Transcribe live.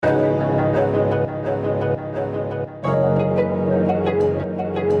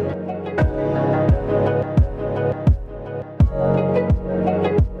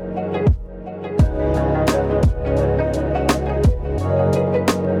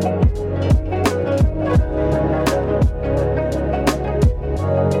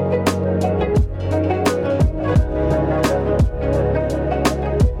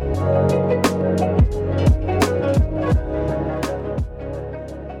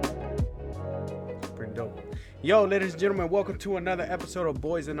Yo, ladies and gentlemen, welcome to another episode of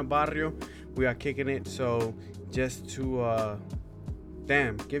Boys in the Barrio. We are kicking it, so just to,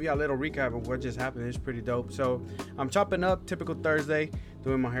 give you a little recap of what just happened. It's pretty dope. So, I'm chopping up, typical Thursday,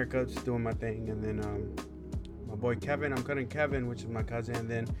 doing my haircuts, doing my thing, and then, my boy Kevin, I'm cutting Kevin, which is my cousin, and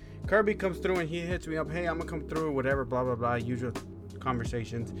then Kirby comes through and he hits me up, hey, I'm gonna come through, whatever, blah, blah, blah, usual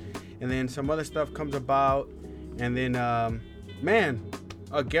conversations, and then some other stuff comes about, and then,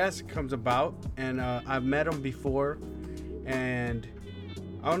 a guest comes about, and I've met him before, and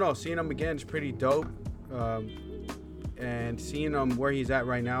I don't know, seeing him again is pretty dope, and seeing him where he's at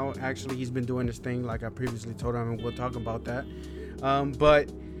right now. Actually, he's been doing this thing like I previously told him, and we'll talk about that, but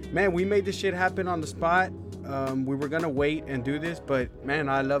man, we made this shit happen on the spot. We were gonna wait and do this, but man,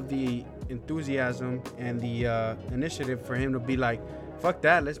 I love the enthusiasm and the initiative for him to be like, fuck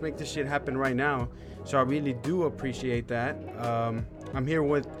that, let's make this shit happen right now. So I really do appreciate that. I'm here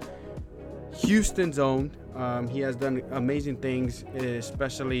with Houston's own. He has done amazing things,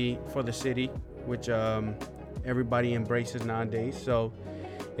 especially for the city, which everybody embraces nowadays. So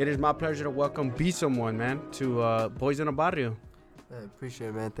it is my pleasure to welcome Be Someone, man, to Boys in the Barrio. I appreciate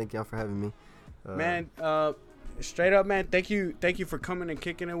it, man. Thank y'all for having me. Man, straight up, man, thank you for coming and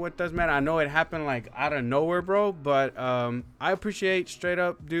kicking it with us, man. I know it happened like out of nowhere, bro, but I appreciate, straight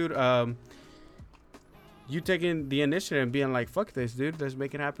up, dude, you taking the initiative and being like, fuck this, dude, let's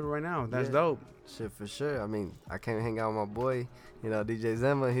make it happen right now. That's dope. Shit, for sure. I mean, I came hang out with my boy, DJ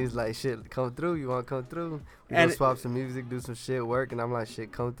Zema. He's like, shit, come through. You want to come through? We gonna swap some music, do some shit, work. And I'm like,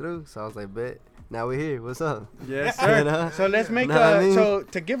 shit, come through. So I was like, bet. Now we're here. What's up? Yes, sir. So let's make so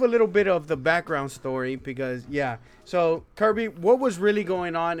to give a little bit of the background story, because so Kirby, what was really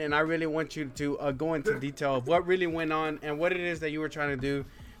going on, and I really want you to go into detail of what really went on and what it is that you were trying to do,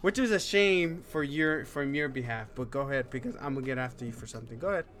 which is a shame from your behalf. But go ahead, because I'm gonna get after you for something. Go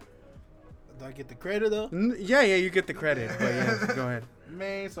ahead. Do I get the credit though? Yeah, you get the credit. But yeah, go ahead.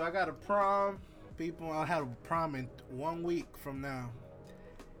 Man, so I got a prom. People, I'll have a prom in 1 week from now.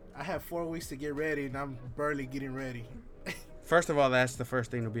 I have 4 weeks to get ready, and I'm barely getting ready. First of all, that's the first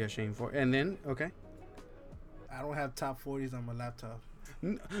thing to be ashamed for. And then, okay. I don't have top 40s on my laptop.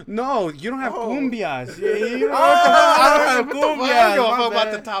 No, you don't have cumbias. I don't have cumbias. I don't give a fuck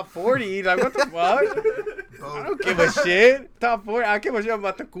about the top 40. Like, what the fuck? I don't give a shit. Top 40. I give a shit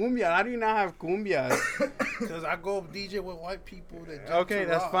about the cumbia. How do you not have cumbias? Because I go DJ with white people. Okay,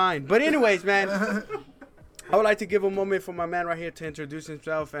 that's fine. But anyways, man, I would like to give a moment for my man right here to introduce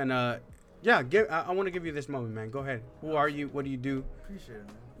himself. And, I want to give you this moment, man. Go ahead. Who are you? What do you do? Appreciate it,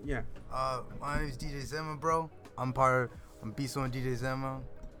 man. Yeah. My name is DJ Zema, bro. I'm Biso and DJ Zema.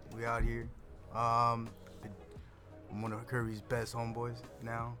 We out here. I'm one of Kirby's best homeboys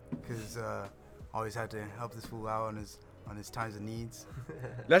now, because always had to help this fool out on his times of needs.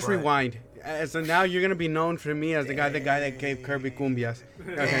 Let's rewind. So now you're gonna be known for me as the guy that gave Kirby cumbias.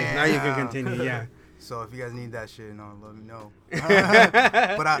 Okay, now you can continue. Yeah. So if you guys need that shit, let me know.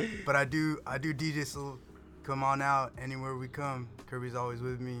 but I do DJ, so come on out anywhere we come. Kirby's always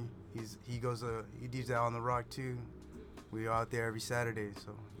with me. He DJs out on the Rock too. We are out there every Saturday,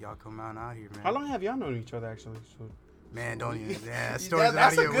 so y'all come out here, man. How long have y'all known each other, actually? Man, don't even. Yeah, that story's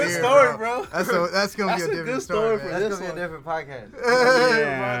that's out a of good weird, story, bro. That's gonna be a different story. That's going to be a different podcast.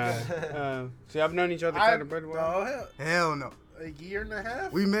 Yeah. So I've known each other kind of pretty well. Hell no. A year and a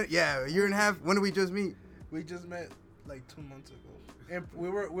half? We met, a year and a half. When did we just meet? We just met like 2 months ago. And we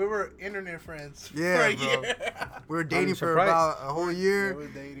were internet friends yeah, for a bro. year. We were dating for about a whole year. Yeah, we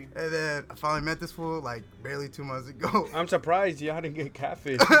were dating. And then I finally met this fool like barely 2 months ago. I'm surprised y'all didn't get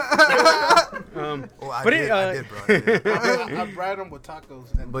catfish. I did, bro. I bribed him with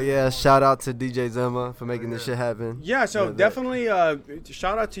tacos. But yeah, shout out to DJ Zema for making this shit happen. Yeah, so definitely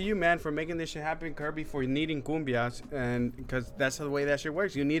shout out to you, man, for making this shit happen, Kirby, for needing cumbias, and because that's the way that shit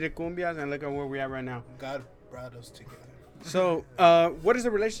works. You needed cumbias, and look at where we're at right now. God brought us together. So, what is the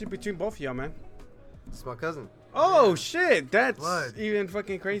relationship between both of y'all, man? It's my cousin. Oh, shit. That's blood. Even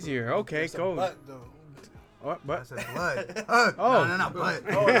fucking crazier. Okay, cool. Butt, though. What? Butt? I said blood. No, blood.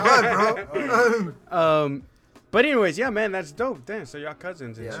 Blood, bro. But anyways, yeah, man, that's dope. Damn, so y'all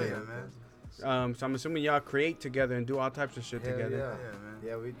cousins and shit. Yeah, man. So I'm assuming y'all create together and do all types of shit together. Yeah, man.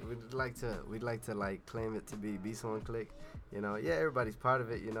 Yeah, we'd like to like claim it to be Someone Click. Everybody's part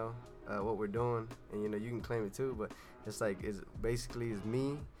of it, what we're doing, and you can claim it too, but it's basically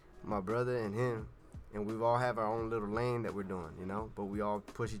me, my brother, and him, and we all have our own little lane that we're doing, but we all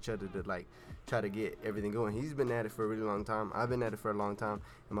push each other to try to get everything going. He's been at it for a really long time. I've been at it for a long time,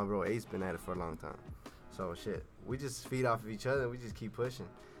 and my bro Ace been at it for a long time. So shit, we just feed off of each other. We just keep pushing.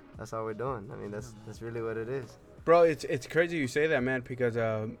 That's all we're doing. I mean, that's really what it is. Bro, it's crazy you say that, man, because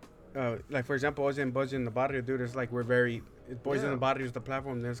like for example, us in Boys in the Barrio, dude, it's like we're very Boys in Yeah. the Barrio is the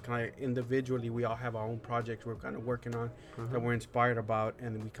platform. That's kind of individually, we all have our own projects we're kind of working on that we're inspired about,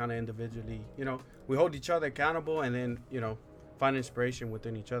 and we kind of individually, we hold each other accountable, and then find inspiration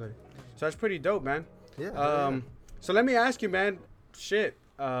within each other. So that's pretty dope, man. Yeah. So let me ask you, man. Shit.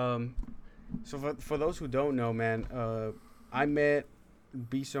 So for those who don't know, man, I met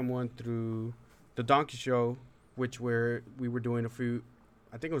Be Someone through the Donkey Show, which we were doing a few.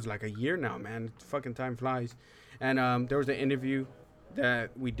 I think it was like a year now, man. Fucking time flies. And there was an interview that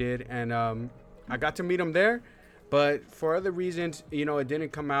we did, and I got to meet him there, but for other reasons, it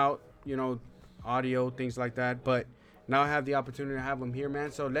didn't come out, audio, things like that. But now I have the opportunity to have him here,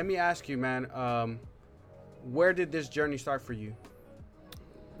 man. So let me ask you, man, where did this journey start for you?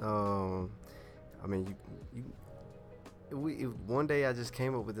 I mean, one day I just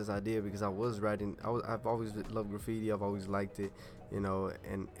came up with this idea because I was writing. I've always loved graffiti. I've always liked it,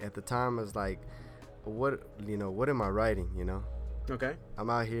 And at the time, I was like, what am I writing? Okay. I'm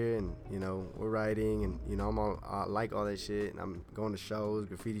out here and we're writing and I like all that shit and I'm going to shows,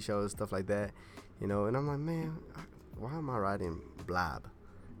 graffiti shows, stuff like that, and I'm like, man, why am I writing blob?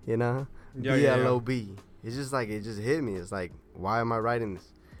 B-L-O-B. It's just like it just hit me. It's like, why am I writing this?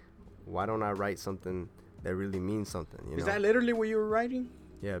 Why don't I write something that really means something? Is that literally what you were writing?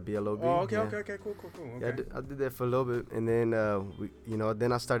 Yeah, B-L-O-B. Oh, okay, yeah. okay, cool. Yeah, Okay. I did that for a little bit, and then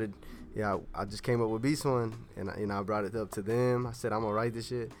then I started. Yeah, I just came up with Beast One, and I brought it up to them. I said I'm gonna write this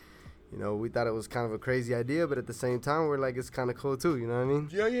shit. We thought it was kind of a crazy idea, but at the same time, we're like, it's kind of cool too. You know what I mean?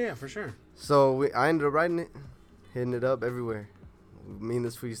 Yeah, for sure. So I ended up writing it, hitting it up everywhere. Me and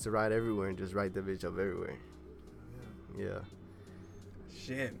this fool used to ride everywhere and just write the bitch up everywhere. Yeah.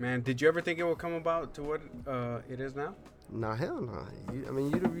 Shit, man. Did you ever think it would come about to what it is now? Nah, hell no.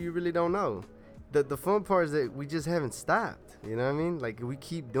 You really don't know. The fun part is that we just haven't stopped. You know what I mean? Like, we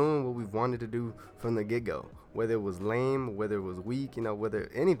keep doing what we've wanted to do from the get-go. Whether it was lame, whether it was weak, whether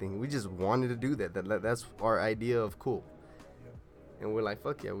anything. We just wanted to do that. That's our idea of cool. And we're like,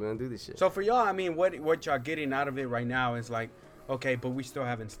 fuck yeah, we're gonna do this shit. So for y'all, I mean, what y'all getting out of it right now is like, okay, but we still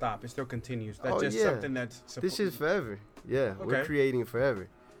haven't stopped. It still continues. That's something that's... This is forever. Yeah, Okay. We're creating forever.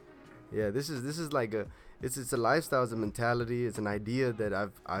 Yeah, this is like it's a lifestyle, it's a mentality, it's an idea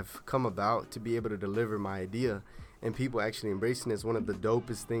that I've come about to be able to deliver my idea, and people actually embracing it is one of the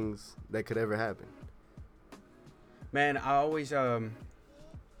dopest things that could ever happen. Man, I always this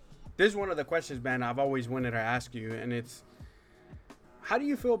is one of the questions, man, I've always wanted to ask you, and it's, how do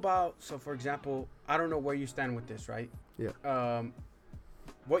you feel about, so for example, I don't know where you stand with this, right? Yeah.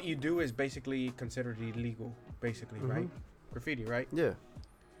 What you do is basically considered illegal, basically, right? Graffiti, right? Yeah.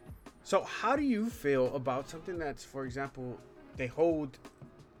 So how do you feel about something that's, for example, they hold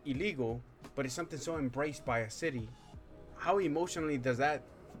illegal, but it's something so embraced by a city? How emotionally does that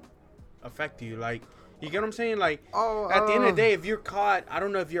affect you? Like, you get what I'm saying? Like, at the end of the day, if you're caught, I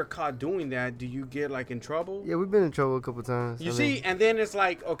don't know if you're caught doing that, do you get like in trouble? Yeah, we've been in trouble a couple times. You see, and then it's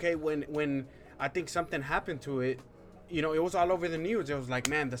like, okay, when I think something happened to it, it was all over the news. It was like,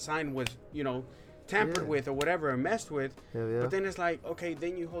 man, the sign was, tampered with or whatever, or messed with. Hell yeah. But then it's like, okay,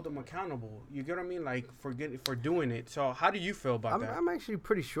 then you hold them accountable. You get what I mean? Like, for doing it. So how do you feel about that? I'm actually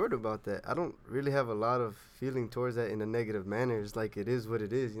pretty short about that. I don't really have a lot of feeling towards that in a negative manner. It's like, it is what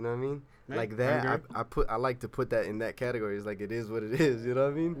it is. You know what I mean? Man, like that, I like to put that in that category. It's like, it is what it is. You know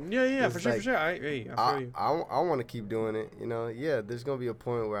what I mean? Yeah, It's for sure, like, for sure. I feel you. I want to keep doing it. Yeah, there's gonna be a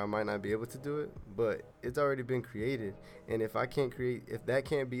point where I might not be able to do it, but it's already been created. And if if that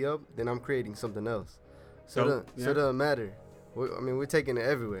can't be up, then I'm creating something else. So it doesn't matter. We're taking it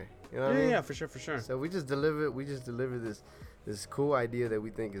everywhere. You know what I mean? Yeah, for sure. So we just deliver this cool idea that we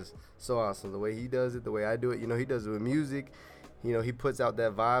think is so awesome. The way he does it, the way I do it. He does it with music. He puts out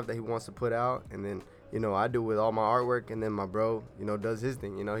that vibe that he wants to put out, and then I do it with all my artwork, and then my bro does his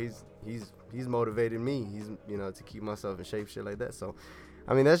thing. He's motivated me. He's to keep myself in shape, shit like that. So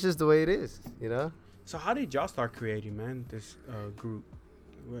that's just the way it is. So how did y'all start creating, man, this group?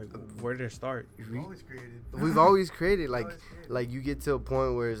 Where did it start? We've always created. Like you get to a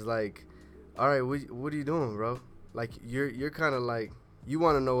point where it's like, all right, what are you doing, bro? Like you're kind of like, you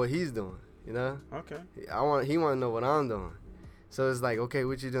want to know what he's doing, Okay. He want to know what I'm doing. So it's like, okay,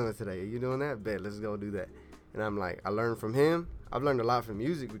 what you doing today? Are you doing that? Bet, let's go do that. And I'm like, I learned from him. I've learned a lot from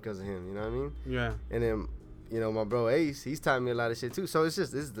music because of him. You know what I mean? Yeah. And then my bro Ace, he's taught me a lot of shit too. So this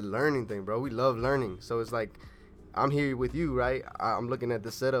is the learning thing, bro. We love learning. So it's like, I'm here with you, right? I'm looking at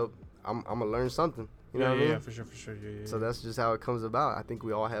the setup. I'm gonna learn something. You know what I mean? Yeah, for sure. Yeah. So that's just how it comes about. I think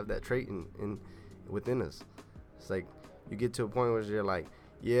we all have that trait within us. It's like you get to a point where you're like,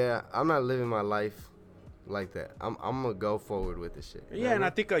 yeah, I'm not living my life like that. I'm gonna go forward with this shit. Yeah, and I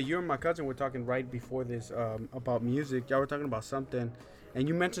think you and my cousin were talking right before this about music. Y'all were talking about something, and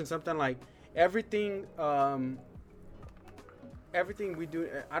you mentioned something like everything we do.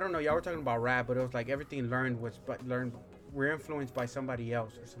 I don't know. Y'all were talking about rap, but it was like everything learned. We're influenced by somebody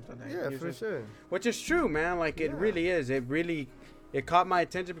else or something like that. Yeah, for sure. Which is true, man. Like it really is. It caught my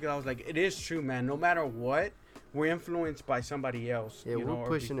attention because I was like, it is true, man. No matter what, we're influenced by somebody else. Yeah, we're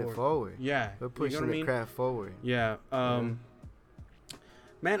pushing it forward. forward. Yeah, we're pushing the craft forward. Yeah.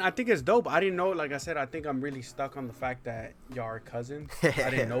 Man, I think it's dope. I didn't know. Like I said, I think I'm really stuck on the fact that y'all are cousins. I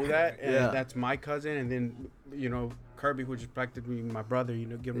didn't know that, and that's my cousin. And then Kirby, who just practically my brother.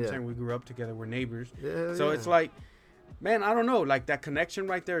 Get what I'm saying? We grew up together. We're neighbors. Yeah, so it's like, man, I don't know. Like that connection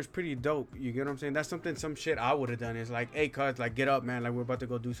right there is pretty dope. You get what I'm saying? That's some shit I would have done. Is like, hey, cuz, like, get up, man. Like we're about to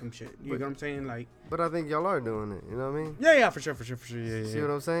go do some shit. You get what I'm saying? Like. But I think y'all are doing it. You know what I mean? Yeah, for sure. Yeah. See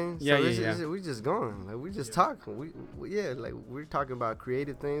what I'm saying? Yeah, so we just going. Like we just talking. We like we're talking about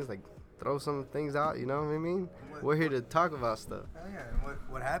creative things. Like throw some things out. You know what I mean? We're here to talk about stuff. Yeah. And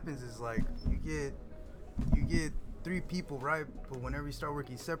what happens is like you get 3 people, right? But whenever you start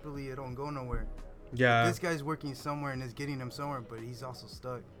working separately, it don't go nowhere. Yeah. This guy's working somewhere and it's getting him somewhere, but he's also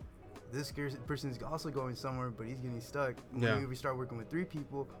stuck. This person's also going somewhere, but he's getting stuck. When we start working with 3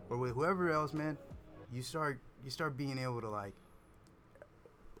 people or with whoever else, man, you start being able to like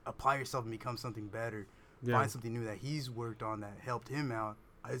apply yourself and become something better. Find something new that he's worked on that helped him out.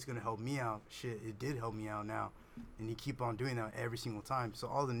 It's gonna help me out. Shit, it did help me out now, and you keep on doing that every single time. So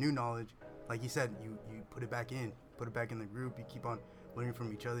all the new knowledge, like you said, you put it back in the group. You keep on learning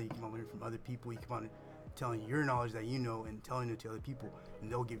from each other. You keep on learning from other people. You keep on telling your knowledge that you know and telling it to other people,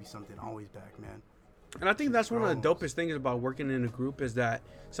 and they'll give you something always back, man. And I think that's one of the dopest things about working in a group is that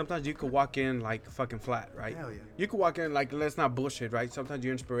sometimes you could walk in like fucking flat, right? Hell yeah. You could walk in like, let's not bullshit, right? Sometimes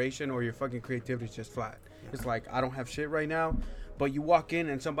your inspiration or your fucking creativity is just flat. Yeah. It's like, I don't have shit right now, but you walk in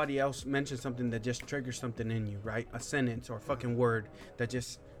and somebody else mentions something that just triggers something in you, right? A sentence or a fucking word that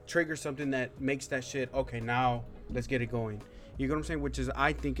just triggers something that makes that shit, okay, now let's get it going. You know what I'm saying? Which is,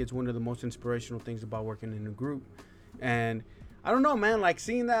 I think it's one of the most inspirational things about working in a group. And I don't know, man, like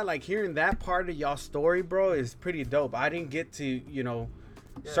seeing that, like hearing that part of y'all's story, bro, is pretty dope. I didn't get to,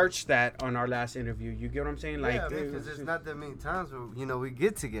 search that on our last interview. You get what I'm saying? Like, because there's not that many times where, we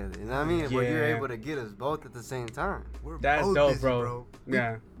get together. You know what I mean? Where you're able to get us both at the same time. That's both dope, busy, bro.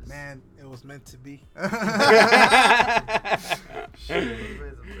 Yeah. Man, it was meant to be.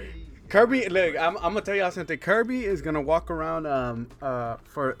 Kirby, look, I'm gonna tell y'all something. Kirby is gonna walk around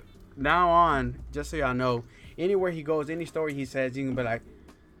for now on, just so y'all know, anywhere he goes, any story he says, you can be like,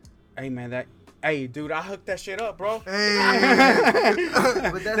 hey man, hey dude, I hooked that shit up, bro. Hey.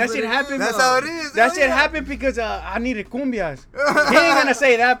 That shit happened. That's how it is. That shit happened because I needed cumbias. He ain't gonna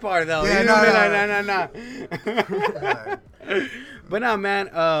say that part though. Yeah, no. But now,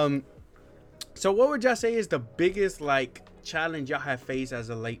 man, so what would y'all say is the biggest like challenge y'all have faced as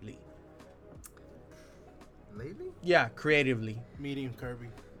of lately? Lately? Yeah, creatively. Meeting Kirby.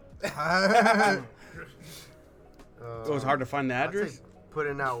 It was hard to find the address.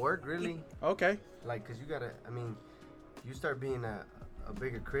 Putting out work, really. Okay. Like, cause you gotta. I mean, you start being a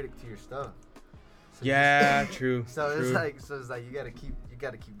bigger critic to your stuff. So yeah, true. So true. it's like you gotta keep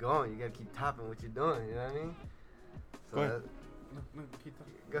going. You gotta keep topping what you're doing. You know what I mean? So Go ahead. No, keep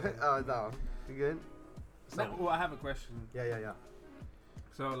talking. Go ahead. Oh no, you good? No, well, I have a question. Yeah.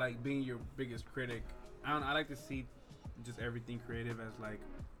 So, like, being your biggest critic, I like to see just everything creative as like,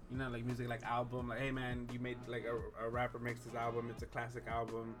 like music, like album. Like, hey man, you made like a rapper makes this album. It's a classic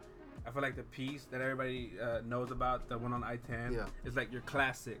album. I feel like the piece that everybody knows about, the one on I-10, is like your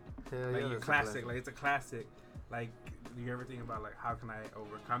classic. Hell like yeah, your that's classic. Like it's a classic. Like, do you ever think about like how can I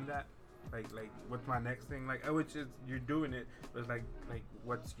overcome that? Like what's my next thing? Like, which is you're doing it, but it's like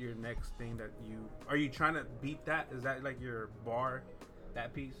what's your next thing that are you trying to beat that? Is that like your bar,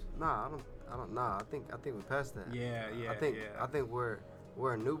 that piece? Nah, I don't. Nah, I think we're past that. Yeah. I think we're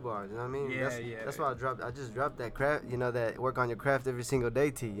a new bar. You know what I mean? Yeah. That's why I just dropped that craft. That work on your craft every single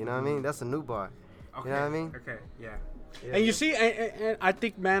day tee. You know what I mean? That's a new bar. Okay. You know what I mean? Okay. Yeah. And you see, and I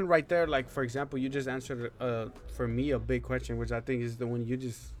think, man, right there, like, for example, you just answered, for me, a big question, which I think is the one you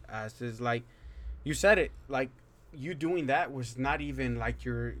just asked, is, like, you said it, like, you doing that was not even, like,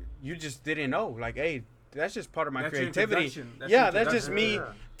 you just didn't know. Like, hey, that's just part of my creativity. That's just me.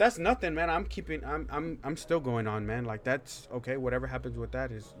 Yeah. That's nothing, man. I'm still going on, man. Like, that's, okay, whatever happens with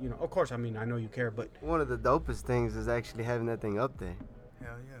that is, of course, I mean, I know you care, but. One of the dopest things is actually having that thing up there.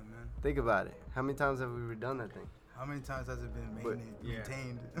 Hell yeah, man. Think about it. How many times have we redone that thing? How many times has it been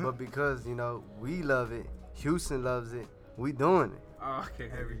maintained? But because, we love it, Houston loves it, we doing it. Oh, okay.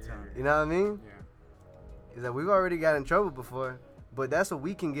 Every time. You know what I mean? Yeah. is that we've already got in trouble before, but that's what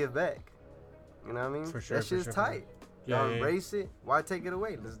we can give back. You know what I mean? For sure, That for shit's sure. tight. Yeah, Y'all yeah, embrace it. Why take it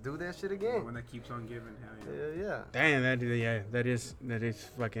away? Let's do that shit again. One that keeps on giving. Hell yeah. Yeah. Damn, that is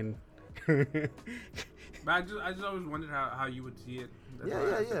fucking. But I just always wondered how you would see it. That's Yeah, why I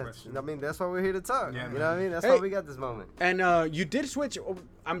yeah, asked the yeah. question. I mean, that's why we're here to talk. Yeah, you man. know what I mean? That's Hey. why we got this moment. And you did switch.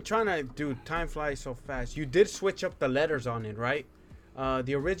 I'm trying to do. Time flies so fast. You did switch up the letters on it, right?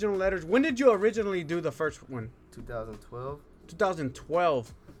 The original letters. When did you originally do the first one? 2012.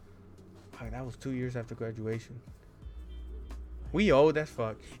 2012. Fuck, that was 2 years after graduation. We old as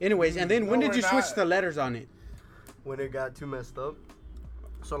fuck. Anyways, and then when No, did you we're switch not. the letters on it? When it got too messed up.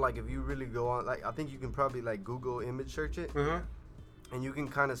 So like, if you really go on, like, I think you can probably like Google image search it, Uh huh. and you can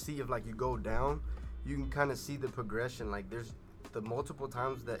kind of see if like you go down, you can kind of see the progression. Like, there's the multiple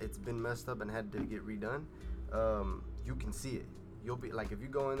times that it's been messed up and had to get redone. You can see it. You'll be like, if you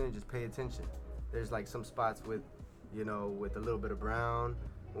go in there and just pay attention, there's like some spots with, you know, with a little bit of brown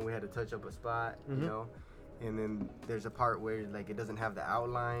when we had to touch up a spot, Mhm. you know, and then there's a part where like it doesn't have the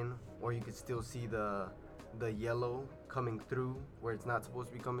outline, or you could still see the yellow coming through where it's not supposed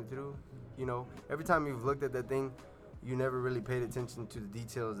to be coming through. You know, every time you've looked at that thing, you never really paid attention to the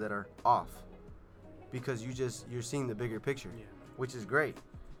details that are off, because you're seeing the bigger picture, Yeah. which is great.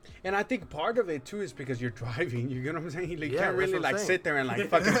 And I think part of it too is because you're driving. You know what I'm saying? Like, you Yeah, can't that's really what I'm like saying. sit there and like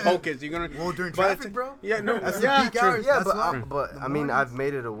fucking focus. You're gonna. Well, during but- traffic, bro. Yeah, no. That's the yeah, peak true. hours. Yeah, That's but why. I mean, mornings. I've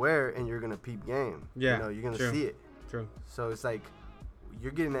made it aware, and you're gonna peep game. Yeah, you know, you're gonna true. see it. True. So it's like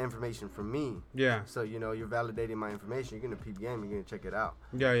you're getting the information from me. Yeah. So you know, you're validating my information. You're gonna peep game. You're gonna check it out,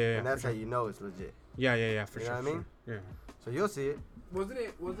 Yeah, yeah, yeah. and that's for how sure. you know it's legit. Yeah, yeah, yeah. For You sure. know what I mean? for sure. So you'll see it. Wasn't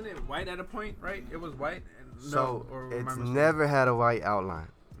it white at a point, right? It was white. And So or am I it's mistaken? never had a white outline.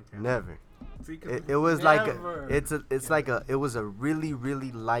 Okay. Never. See, 'cause It was like never. it was a really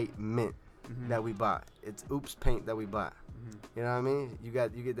really light mint Mhm. that we bought. It's oops paint that we bought. Mhm. You know what I mean? You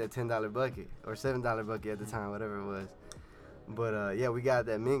get that $10 bucket or $7 bucket at the time, whatever it was. But yeah, we got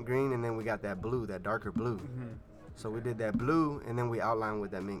that mint green, and then we got that blue, that darker blue. Mhm. So we did that blue, and then we outlined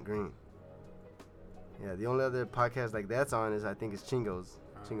with that mint green. Yeah, the only other podcast like that's on is, I think, it's Chingo's,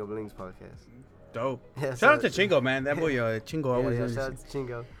 Chingo Bling's podcast. Dope. Yeah, Shout out to Chingo, man. That boy, Chingo Yeah, always yeah, does- shout out to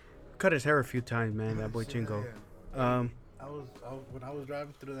Chingo. cut his hair a few times, man. That boy Yeah, Chingo. yeah. Um, When I was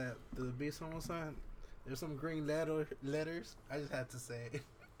driving through the beast on one side, there's some green letters. I just had to say it.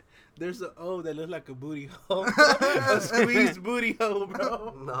 There's an O that looks like a booty hole, a squeezed booty hole,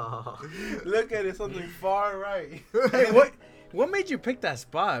 bro. No. Look at it, something far right. hey, what made you pick that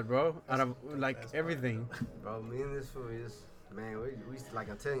spot, bro? Out of like That's everything. Bro, me and this fool is, man, we used to, like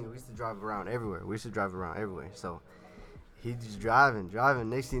I'm telling you, we used to drive around everywhere. We used to drive around everywhere. So he just driving.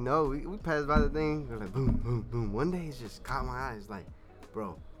 Next thing you know, we passed by the thing. We're like, boom, boom, boom. One day it just caught my eyes. Like,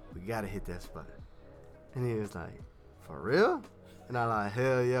 bro, we gotta hit that spot. And he was like, for real? And I'm like,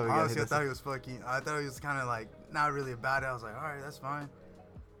 hell yeah, we gotta Honestly, I hit thought that he was fucking. I thought he was kind of like not really about it. I was like, all right, that's fine.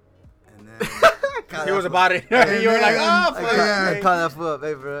 And then spot. He was about it. Yeah, you were like, man. oh, I fuck. caught that fool up.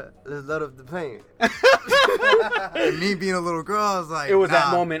 Hey, bro, let's load up the paint. and me being a little girl, I was like, It was that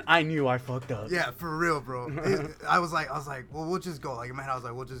nah. moment I knew I fucked up. Yeah, for real, bro. I was like, well, we'll just go. Like in my head, I was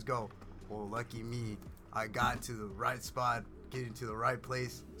like, we'll just go. Well, lucky me, I got to the right spot, getting to the right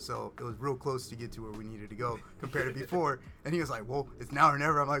place, so it was real close to get to where we needed to go compared to before. And he was like, well, it's now or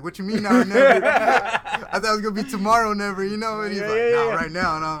never. I'm like, what you mean now or never? I thought it was gonna be tomorrow, never, you know? And he's like, nah, right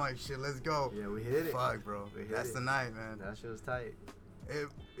now. And I'm like, shit, let's go. Yeah, we hit it. Fuck, bro. We hit That's it. the night, man. That shit was tight.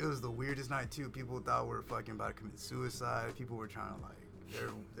 It was the weirdest night too. People thought we were fucking about to commit suicide. People were trying to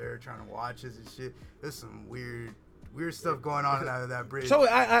like they're trying to watch us and shit. There's some weird stuff going on out of that bridge. So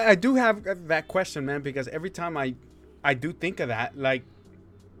I do have that question, man, because every time I do think of that, like,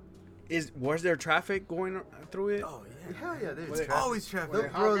 was there traffic going through it? oh yeah, Hell yeah, there's Was it- traffic. always traffic.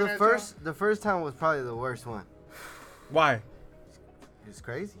 Wait, Bro, honking at the first time was probably the worst one. Why? It's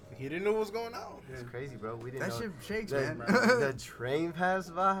crazy. He didn't know what was going on. It's crazy, bro. We didn't That know. shit shakes, the, man. the train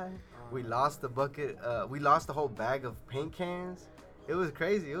passed by. We lost the bucket. We lost the whole bag of paint cans. It was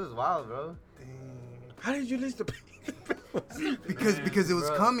crazy. It was wild, bro. How did you lose the? because it was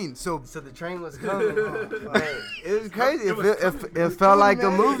Bro. coming. So So the train was coming. Man, it was crazy. It felt like a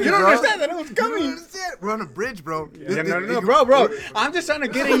movie, You don't bro. understand that it was you coming. understand? We're on a bridge, bro. Yeah, no, bro. I'm just trying to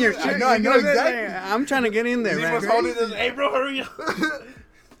get in your shit. know, I You know what I'm exactly. saying? I'm trying to get in there, He man. was holding this. Hey, bro, hurry up.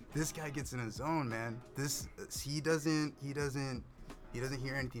 This guy gets in his zone, man. He doesn't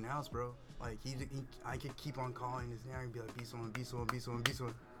hear anything else, bro. Like I could keep on calling his name and be like, be someone.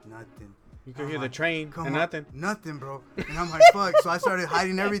 Nothing. You could hear the train and nothing. Nothing, bro. And I'm like, fuck. So I started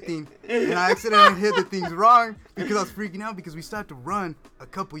hiding everything. And I accidentally hit the things wrong because I was freaking out because we still had to run a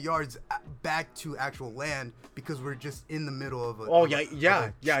couple yards back to actual land because we're just in the middle of a. Oh,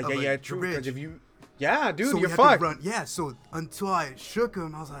 true. Because if you. Yeah, dude, so you're fucked. Yeah, so until I shook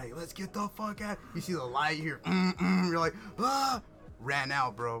him, I was like, let's get the fuck out. You see the light here. You're like, ah. Ran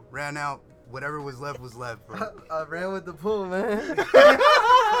out, bro. Ran out. Whatever was left, bro. I ran with the pool, man.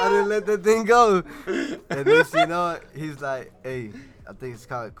 I didn't let that thing go. And then, you know, he's like, hey, I think it's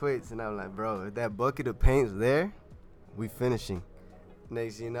called quits. And I'm like, bro, if that bucket of paint's there, we finishing.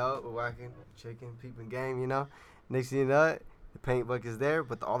 Next thing you know, we're walking, chicken, peeping game, you know. Next thing you know, the paint bucket's there,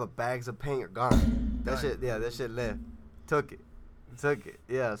 but all the bags of paint are gone. That shit left. Took it.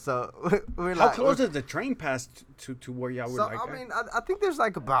 Yeah, so we're How like. close did the train pass to where y'all were So, like I mean, I think there's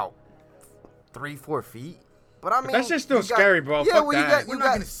like about 3-4 feet. But I mean, that's just still scary, bro. Yeah, Fuck well, that. We're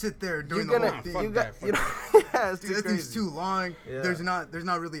not gonna sit there during the whole thing. Yeah, it's Dude, too that thing's crazy. too long. Yeah. There's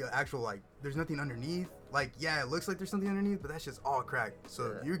not really an actual like. There's nothing underneath. Like, yeah, it looks like there's something underneath, but that's just all cracked.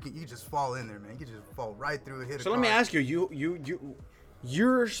 So you just fall in there, man. You can just fall right through and hit. So let me ask you,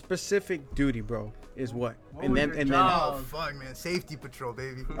 your specific duty, bro, is what? Oh fuck, man, safety patrol,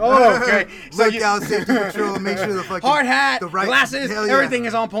 baby. Oh, okay. So Look out, safety patrol. Make sure the fucking hard hat, the right, glasses, everything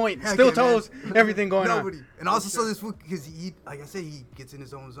is on point. Heck Steel yeah, man. toes, everything going Nobody. on. And also, so this fool, because he, like I said, he gets in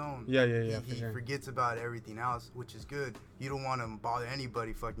his own zone. Yeah. He forgets about everything else, which is good. You don't want to bother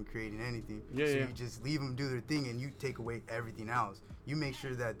anybody fucking creating anything. Yeah. You just leave them do their thing, and you take away everything else. You make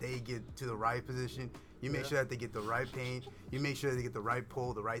sure that they get to the right position. You make sure that they get the right paint. You make sure they get the right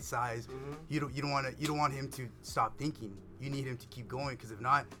pole, the right size. You don't want him to stop thinking. You need him to keep going, because if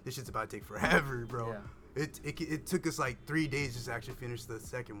not, this shit's about to take forever, bro. Yeah. It took us like 3 days just to actually finish the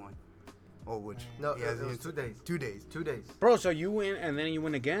second one. Oh, which No, it was 2 days. 2 days. 2 days. Bro, so you win and then you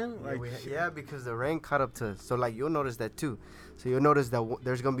win again? Yeah, because the rain caught up to us. So, like, you'll notice that, too. So, you'll notice that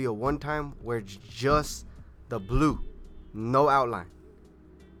there's going to be a one time where it's just the blue. No outline.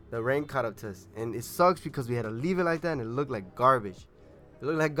 The rain caught up to us. And it sucks because we had to leave it like that, and it looked like garbage. It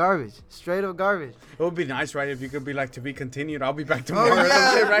looked like garbage. Straight up garbage. It would be nice, right, if you could be like, to be continued, I'll be back tomorrow or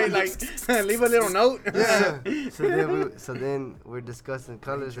some shit, right? Like, leave a little note. Yeah. So then we're discussing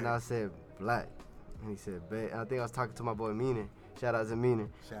colors, and I said black. And he said, bet. I think I was talking to my boy Meaner. Shout out to Meaner.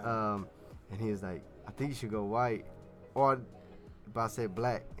 And he was like, I think you should go white. But I said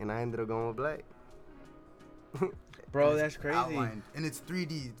black, and I ended up going with black. Bro, that's crazy. Outlined. And it's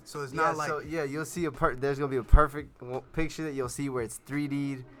 3D, so it's not like. So you'll see there's gonna be a perfect picture that you'll see where it's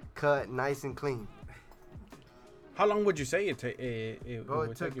 3D cut, nice and clean. How long would you say it take you?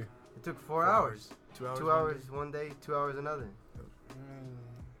 It took 4 hours. 2 hours. 2 hours one day, 2 hours another.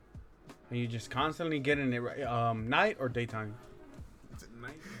 And you just constantly getting it right, night or daytime?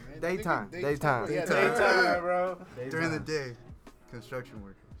 Daytime. Yeah, daytime, bro. During the day, construction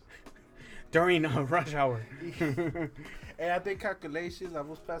workers. During rush hour. And I did calculations. I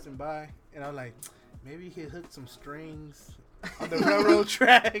was passing by, and I'm like, maybe he hooked some strings on the railroad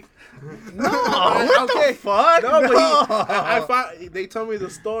track. No, what the fuck? No, but I found, they told me the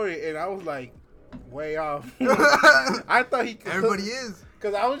story, and I was like, way off. I thought he could. Everybody is.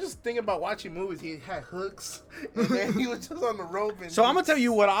 Because I was just thinking about watching movies. He had hooks, and then he was just on the rope. And So I'm gonna tell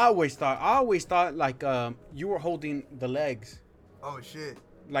you what I always thought. I always thought like you were holding the legs. Oh shit.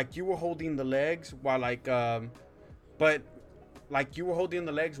 Like you were holding the legs while but like you were holding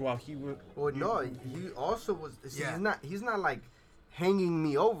the legs while he was. Well, no, he also was. See, Yeah. He's not like hanging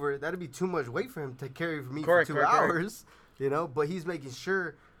me over. That'd be too much weight for him to carry for me Correct, for 2 correct. hours. You know, but he's making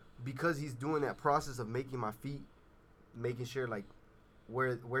sure, because he's doing that process of making my feet, making sure like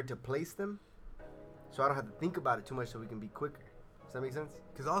where to place them, so I don't have to think about it too much, so we can be quicker. Does that make sense?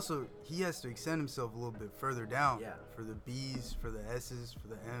 Because also, he has to extend himself a little bit further down. Yeah. For the B's, for the S's, for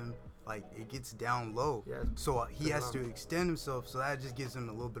the M. Like, it gets down low. Yeah, So he pretty has long. to extend himself, so that just gives him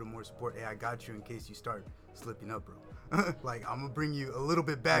a little bit of more support. Hey, I got you in case you start slipping up, bro. Like, I'm going to bring you a little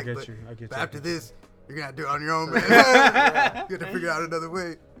bit back. I but get but you. after this, you're going to have to do it on your own, man. Yeah. You got to figure out another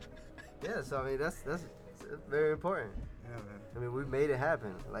way. Yeah. So I mean, that's very important. Yeah, man. I mean, we made it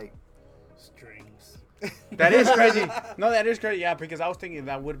happen. Like, strings. That is crazy. No, that is crazy. Yeah, because I was thinking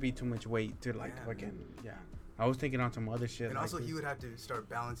that would be too much weight to like fucking. Yeah, I was thinking on some other shit. And like also, this. he would have to start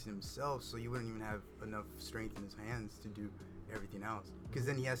balancing himself, so he wouldn't even have enough strength in his hands to do everything else. Because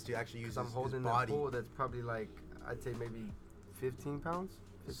then he has to actually use I'm his holding that body. pole that's probably like, I'd say maybe 15 pounds,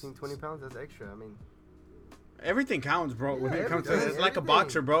 15, 20 pounds. That's extra. I mean, Everything counts, bro. When Yeah, it comes to everything, it's like a everything.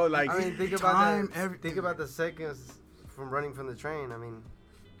 boxer, bro. Like I mean, think about time, that. everything. Think about the seconds from running from the train. I mean,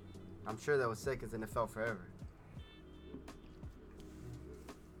 I'm sure that was seconds and it felt forever.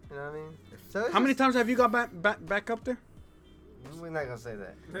 You know what I mean? So How many times have you got back up there? We're not gonna say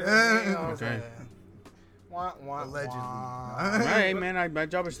that. Okay. Allegedly. Hey man, my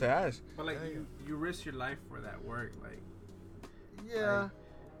job is to ask. But like you risk your life for that work, like. Yeah,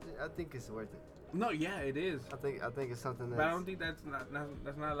 I think it's worth it. No, yeah, it is. I think it's something that. But I don't think that's not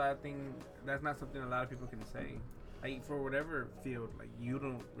a lot of thing. That's not something a lot of people can say. Like for whatever field, like you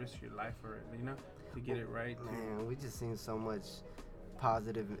don't risk your life for it, you know, to get it right. Man, we just seen so much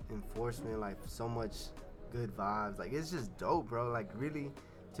positive enforcement, like so much good vibes. Like it's just dope, bro. Like really,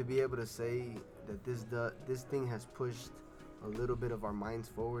 to be able to say that this thing has pushed a little bit of our minds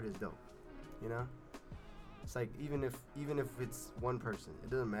forward is dope. You know, it's like even if it's one person, it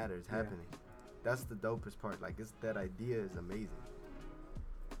doesn't matter. It's happening. That's the dopest part. Like that idea is amazing.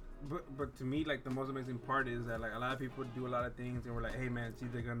 But to me, like the most amazing part is that like a lot of people do a lot of things and we're like, hey man, it's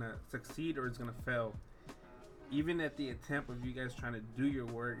either gonna succeed or it's gonna fail. Even at the attempt of you guys trying to do your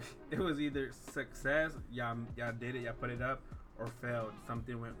work, it was either success, y'all did it, y'all put it up, or failed.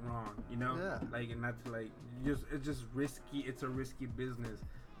 Something went wrong, you know? Yeah. Like and not to like it's just risky. It's a risky business.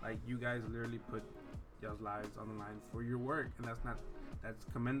 Like you guys literally put y'all's lives on the line for your work, and that's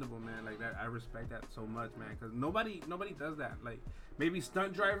commendable, man. Like that, I respect that so much, man. Because nobody does that. Like maybe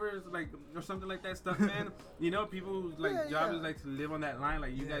stunt drivers, like or something like that, stunt man. You know, people whose like job is like to live on that line.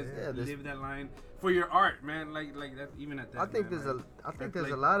 Like you guys live that line for your art, man. Like that. Even at that, I think man, there's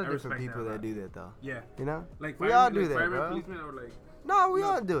a lot of different people that do that though. Yeah, you know, like we all do that, fireman, bro. policeman, or like. No, we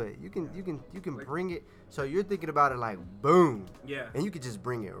all do it. You can like, bring it. So you're thinking about it like boom. Yeah. And you could just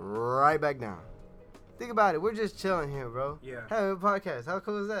bring it right back down. Think about it. We're just chilling here, bro. Yeah. Having a podcast. How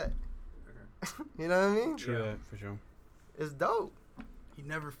cool is that? Okay. You know what I mean? True that, for sure. It's dope. You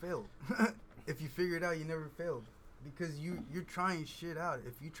never failed. If you figure it out, you never failed. Because you're trying shit out.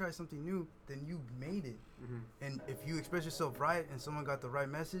 If you try something new, then you made it. Mm-hmm. And if you express yourself right and someone got the right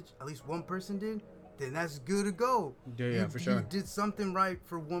message, at least one person did, then that's good to go. Yeah, for sure. You did something right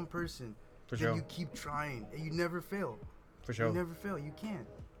for one person. For then sure. You keep trying, and you never fail. For sure. You never fail. You can't.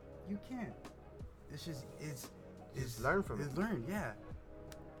 It's just Just learn from it. It's learn, yeah.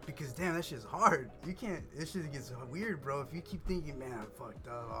 Because damn, that shit's hard. You can't. This shit gets weird, bro. If you keep thinking, man, I fucked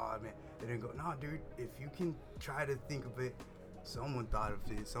up. Oh man, it didn't go. No, dude. If you can try to think of it, someone thought of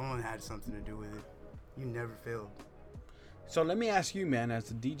it. Someone had something to do with it. You never failed. So let me ask you, man,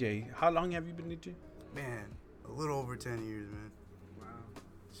 as a DJ, how long have you been DJ? Man, a little over 10 years, man. Wow.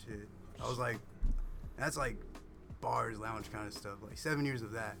 Shit. I was like, that's like bars, lounge kind of stuff. Like 7 years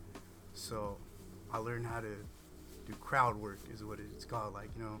of that. So I learned how to do crowd work is what it's called. Like,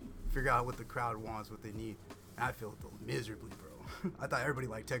 you know, figure out what the crowd wants, what they need. And I failed miserably, bro. I thought everybody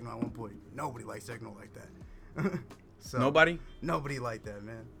liked techno at one point. Nobody likes techno like that. So Nobody liked that,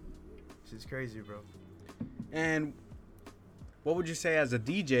 man. Shit's crazy, bro. And what would you say as a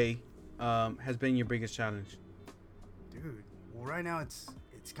DJ has been your biggest challenge? Dude, well, right now it's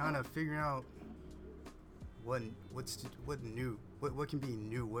kind of figuring out what new, what can be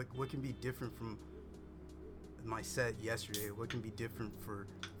new, what can be different from my set yesterday, what can be different for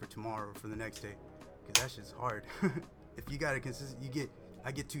tomorrow, for the next day, because that shit's hard. If you got a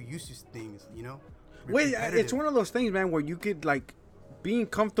I get too used to things, you know. Wait, it's one of those things, man, where you could like being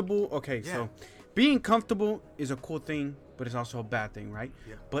comfortable. Okay, Yeah. so being comfortable is a cool thing, but it's also a bad thing, right?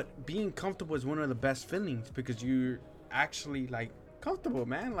 Yeah. But being comfortable is one of the best feelings because you're actually like comfortable,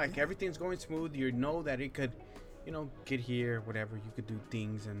 man. Like everything's going smooth. You know that it could, you know, get here, whatever. You could do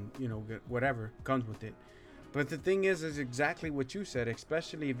things and, you know, get whatever comes with it. But the thing is exactly what you said,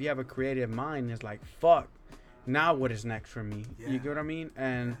 especially if you have a creative mind. It's like, fuck, now what is next for me? Yeah. You get what I mean?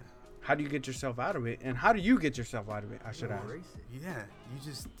 And how do you get yourself out of it? And how do you get yourself out of it? I should ask. Yeah,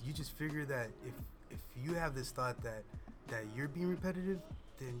 you just figure that if you have this thought that you're being repetitive,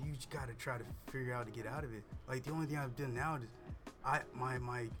 then you just gotta try to figure out to get out of it. Like the only thing I've done now is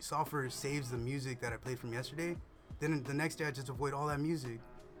my software saves the music that I played from yesterday. Then the next day I just avoid all that music,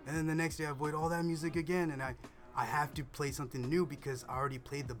 and then the next day I avoid all that music again, and I have to play something new because I already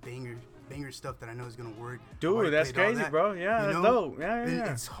played the banger stuff that I know is gonna work. Dude, that's crazy, bro. Yeah, that's dope.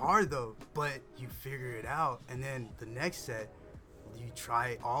 Yeah. It's hard though, but you figure it out, and then the next set, you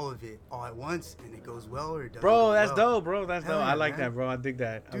try all of it all at once, and it goes well or it doesn't. Bro, that's well. dope, bro. That's Hell dope. yeah, I like man. that, bro. I dig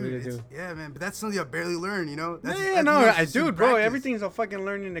that. Dude, I really do. Yeah, man, but that's something I barely learned, you know? That's Dude, bro, everything's a fucking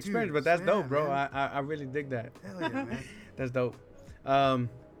learning experience, Dude, but that's yeah, dope, bro. man. I really dig that. Hell yeah, man. That's dope.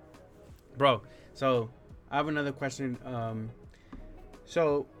 Bro, so I have another question.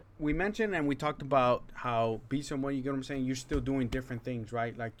 So we mentioned and we talked about how Be Someone, you get what I'm saying? You're still doing different things,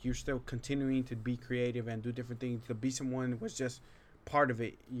 right? Like you're still continuing to be creative and do different things. The Be Someone was just part of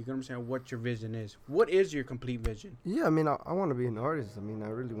it. You get what I'm saying? What your vision is. What is your complete vision? Yeah, I mean, I want to be an artist. I mean, I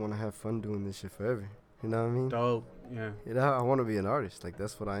really want to have fun doing this shit forever. You know what I mean? Dope. Yeah. You know, I want to be an artist. Like,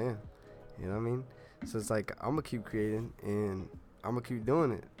 that's what I am. You know what I mean? So it's like, I'm going to keep creating, and I'm going to keep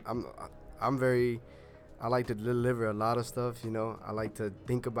doing it. I like to deliver a lot of stuff, you know. I like to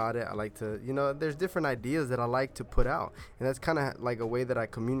think about it. I like to, you know, there's different ideas that I like to put out. And that's kind of like a way that I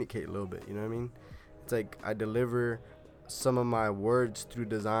communicate a little bit, you know what I mean? It's like I deliver some of my words through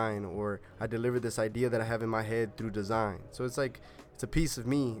design, or I deliver this idea that I have in my head through design. So it's like, it's a piece of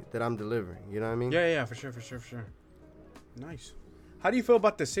me that I'm delivering, you know what I mean? Yeah, for sure. Nice. How do you feel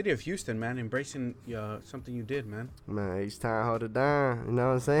about the city of Houston, man, embracing something you did, man? Man, each time hold it down, you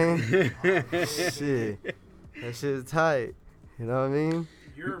know what I'm saying? Shit. That shit's tight. You know what I mean?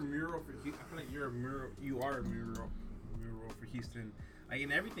 You're a mural for Houston. I feel like you're a mural. You are a mural for Houston. Like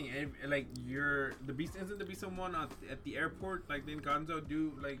in everything, like isn't the Beast one at the airport? Like then Gonzo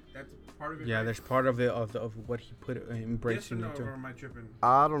do like that's part of it. Yeah, right? there's part of it of what he put embracing Yes or no, into. or am I tripping?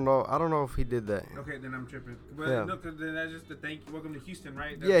 I don't know if he did that. Okay, then I'm tripping. But Yeah. no, because then that's just the thank you. Welcome to Houston,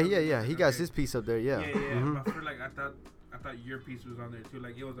 right? Yeah. He got okay. his piece up there, yeah. Yeah. Mhm. But I feel like I thought your piece was on there too.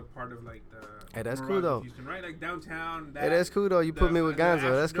 Like it was a part of like the. Hey, that's Mirage cool, of though. Houston, right? Like downtown. Hey, that's cool though. You put me with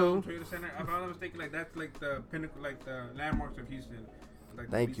Gonzo. That's cool. Toyota Center. If I'm not mistaken, like that's like the pinnacle, like the landmarks of Houston. Like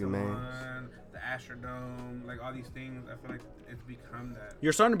the Thank you, Visa man. One, the Astrodome, like all these things. I feel like it's become that.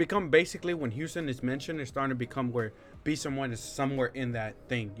 You're starting to become basically when Houston is mentioned, it's starting to become where Be Someone is somewhere in that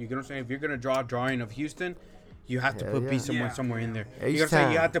thing. You get what I'm saying? If you're gonna draw a drawing of Houston, you have to Hell put yeah. Be Someone Yeah. somewhere in there. Each You know what I'm saying?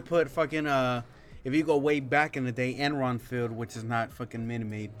 You time. have to put fucking if you go way back in the day, Enron Field, which is not fucking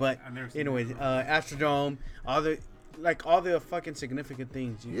made, but I've never seen anyways, Enron. Astrodome, all the fucking significant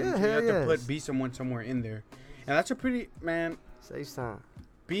things. You Yeah, have hell to yes. put Be Someone somewhere in there, and that's a pretty man. Stage time.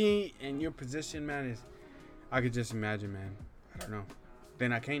 Being in your position, man, is I could just imagine, man. I don't know.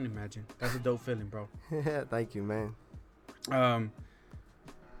 Then I can't imagine. That's a dope feeling, bro. Thank you, man. I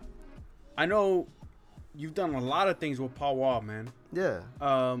know you've done a lot of things with Paul Wall, man. Yeah.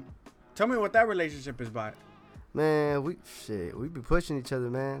 Tell me what that relationship is about. Man, we be pushing each other,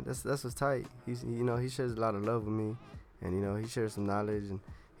 man. That's what's tight. He shares a lot of love with me, and he shares some knowledge, and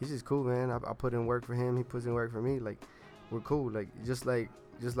he's just cool, man. I put in work for him, he puts in work for me. Like, we're cool. Like just like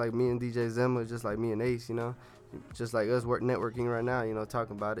me and DJ Zema, just like me and Ace, just like us networking right now,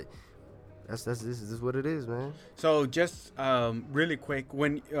 talking about it. This is what it is, man. So just really quick,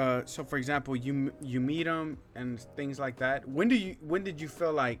 when so for example, you meet him and things like that. When did you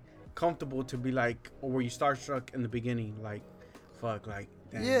feel like comfortable to be like, or were you starstruck in the beginning? Like, fuck, like.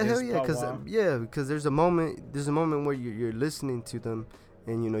 Damn, Yeah, this hell yeah, Paul Wall. because there's a moment where you're listening to them,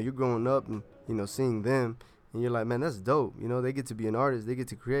 and you're growing up and seeing them, and you're like, man, that's dope. They get to be an artist, they get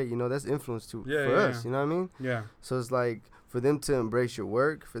to create. that's influence for us. You know what I mean? Yeah. So it's like for them to embrace your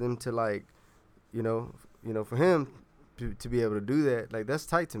work, for them to like, for him to be able to do that, like that's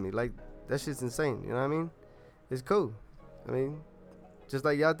tight to me. Like that shit's insane. You know what I mean? It's cool. I mean, just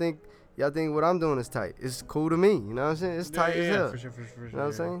like y'all think what I'm doing is tight. It's cool to me. You know what I'm saying? It's tight as hell. For sure. You know what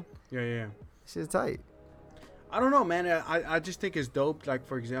I'm saying? Yeah. Shit's tight. I don't know, man. I just think it's dope. Like,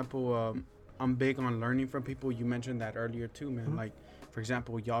 for example, I'm big on learning from people. You mentioned that earlier too, man. Mm-hmm. Like, for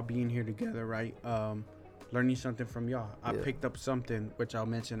example, y'all being here together, right? Learning something from y'all. I Yeah. picked up something, which I'll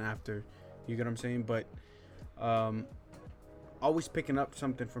mention after. You get what I'm saying? But always picking up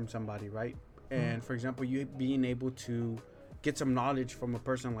something from somebody, right? And, for example, you being able to get some knowledge from a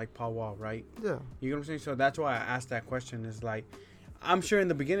person like Paul Wall, right? Yeah. You know what I'm saying? So that's why I asked that question. Is like, I'm sure in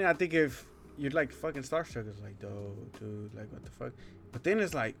the beginning, I think if you're like fucking starstruck, it's like, dude, like what the fuck? But then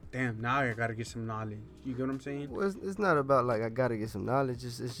it's like, damn, now I gotta get some knowledge. You get what I'm saying? Well, it's not about like I gotta get some knowledge.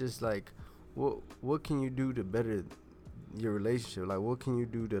 It's just like, what can you do to better your relationship? Like, what can you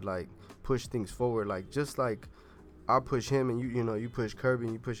do to like push things forward? Like, just like I push him and you push Kirby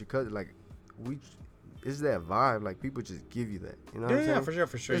and you push your cousin. Like, it's that vibe. Like, people just give you that. You know what I'm saying?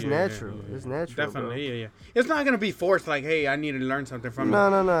 For sure. It's yeah, natural. yeah. It's natural. Definitely, yeah. It's not gonna be forced. Like, hey, I need to learn something from No.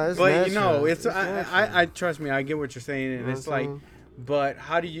 you. It's But natural. it's natural. I trust me. I get what you're saying, and You know it's what I'm like, saying? but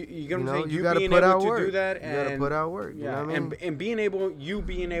how do you get what I'm saying? You gotta being put able out to work. do that, You and gotta put out work. You know what I mean? and being able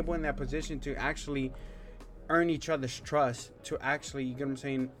in that position to actually earn each other's trust, to actually, you get what I'm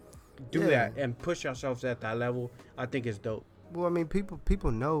saying, do Yeah. that and push yourselves at that level. I think is dope. Well, I mean,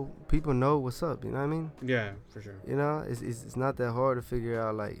 people know what's up. You know what I mean? Yeah, for sure. It's not that hard to figure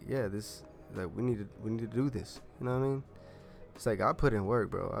out. Like, yeah, we need to do this. You know what I mean? It's like I put in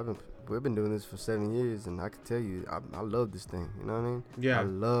work, bro. We've been doing this for 7 years, and I can tell you, I love this thing. You know what I mean? Yeah. I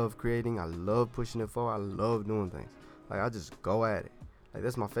love creating. I love pushing it forward. I love doing things. Like, I just go at it. Like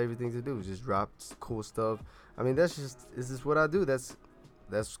that's my favorite thing to do. Is just drop cool stuff. I mean, this is what I do. That's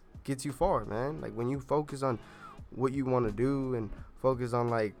gets you far, man. Like when you focus on what you want to do and focus on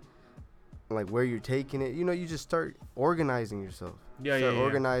like where you're taking it, you just start organizing yourself. Start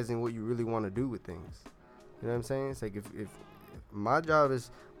organizing what you really want to do with things. You know what I'm saying? It's like if my job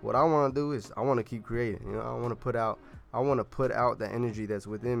is what I want to do is I want to keep creating. I want to put out the energy that's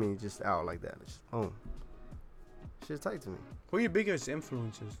within me just out like that. Just boom. Shit's tight to me. Who are your biggest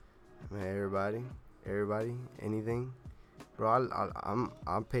influences? Man, everybody, anything. Bro,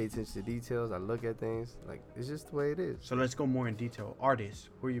 I pay attention to details. I look at things. Like, it's just the way it is. So let's go more in detail. Artists.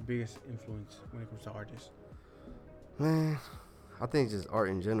 Who are your biggest influence when it comes to artists? Man, I think just art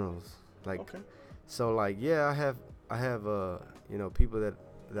in general. Like, okay. So like, yeah, I have people that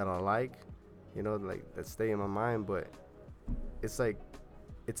I like, like that stay in my mind, but it's like,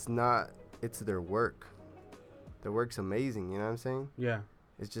 it's their work. Their work's amazing, you know what I'm saying? Yeah.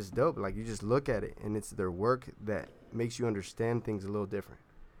 It's just dope. Like, you just look at it, and it's their work that makes you understand things a little different.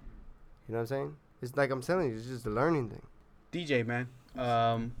 You know what I'm saying? It's like I'm telling you, it's just a learning thing. DJ, man.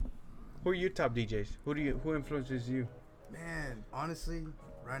 Who are your top DJs? Who influences you? Man, honestly,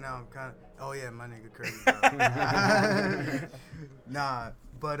 right now I'm kind of... Oh, yeah, my nigga Curry. Nah,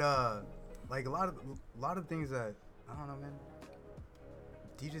 but, like, a lot of things that... I don't know, man.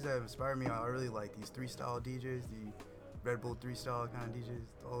 DJs that have inspired me, I really like these 3-style DJs, the Red Bull 3-style kind of DJs.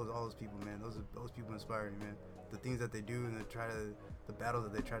 All those people, man. Those people inspire me, man. The things that they do and the battles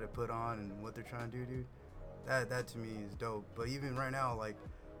that they try to put on and what they're trying to do, dude. That to me is dope. But even right now, like,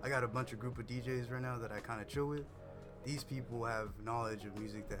 I got a bunch of group of DJs right now that I kind of chill with. These people have knowledge of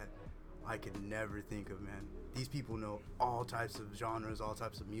music that I could never think of, man. These people know all types of genres, all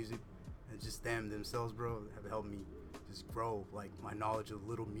types of music, and just them themselves, bro, have helped me just grow, like, my knowledge of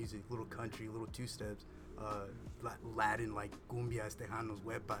little music, little country, little two-steps, Latin, like cumbias, tejanos,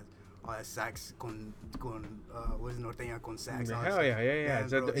 huepas, all that sax what is norteña con sax. Hell yeah.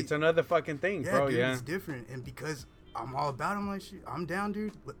 It's another fucking thing, bro. Dude, yeah, it's different, and because I'm all about them, like, shit, I'm down,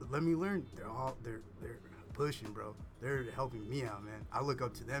 dude. Let me learn. They're pushing, bro. They're helping me out, man. I look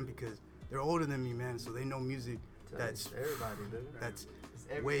up to them because they're older than me, man, so they know music. That's everybody, dude. That's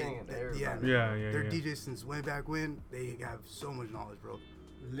everything. Yeah. They're DJs since way back when. They have so much knowledge, bro.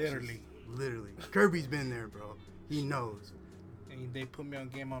 Literally. Kirby's been there, bro. He knows. And they put me on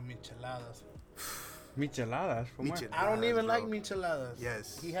game on micheladas. Micheladas? From where? I don't even like micheladas.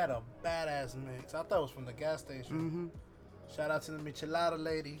 Yes. He had a badass mix. I thought it was from the gas station. Mm-hmm. Shout out to the michelada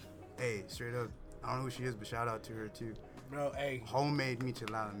lady. Hey, straight up. I don't know who she is, but shout out to her too. Bro, hey. Homemade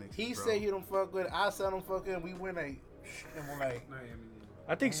michelada mix. He said he don't fuck with it. I said I don't fuck with it. We went and we're like.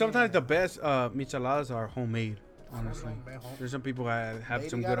 I think sometimes the best micheladas are homemade. Honestly, there's some people that have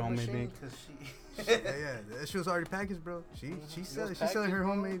some good homemade mix. Yeah, that shit was already packaged, bro. She's selling her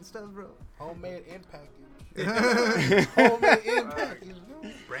homemade stuff, bro. Homemade in package. Homemade in package,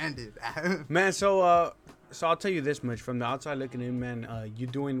 bro. Branded. Man, so I'll tell you this much from the outside looking in, man. You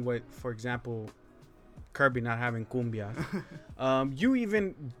doing what, for example, Kirby not having cumbia. You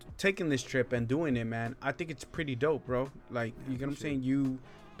even taking this trip and doing it, man. I think it's pretty dope, bro. Like, you get what I'm saying? You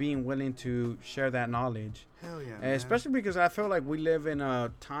being willing to share that knowledge. Hell yeah, man. Especially because I feel like we live in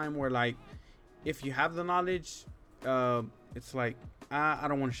a time where, like, if you have the knowledge, it's like, I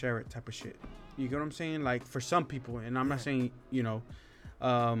don't want to share it type of shit. You get what I'm saying? Like, for some people, and I'm not saying,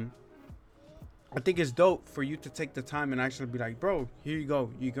 I think it's dope for you to take the time and actually be like, bro, here you go.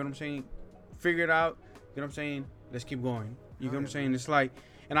 You get what I'm saying? Figure it out. You get what I'm saying? Let's keep going. You get what I'm saying? It's like,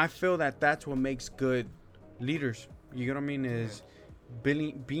 and I feel that that's what makes good leaders. You get what I mean? Is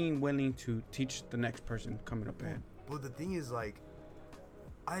being willing to teach the next person coming up ahead. Well, the thing is, like,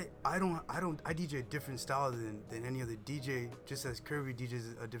 I DJ a different style than any other DJ, just as Kirby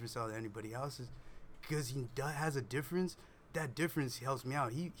DJs a different style than anybody else's, because he has a difference. That difference helps me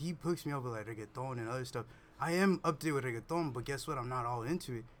out. He hooks me up with, like, reggaeton and other stuff. I am up there with reggaeton, but guess what? I'm not all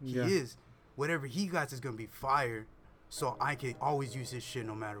into it. He is. Whatever he got is gonna be fire, so I can always use his shit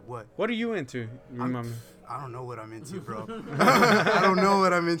no matter what. What are you into? I don't know what I'm into, bro. I don't know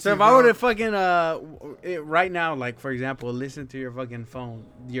what I'm into. So if I were to fucking right now, like, for example, listen to your fucking phone,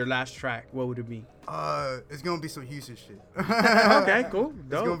 your last track, what would it be? It's gonna be some Houston shit. Okay, cool.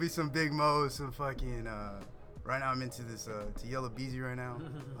 Dope. It's gonna be some Big Mo, some fucking. Right now I'm into this to Yellow Beezy right now.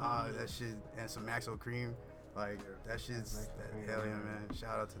 That shit, and some Maxo Cream. Like, that shit's hell yeah, man.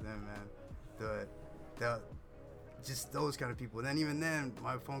 Shout out to them, man. Just those kind of people. And then even then,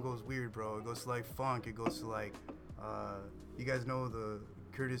 my phone goes weird, bro. It goes to, like, funk. It goes to, like, you guys know the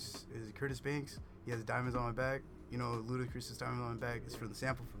Curtis Banks? He has diamonds on my back. You know, Ludacris's diamonds on my back. It's from the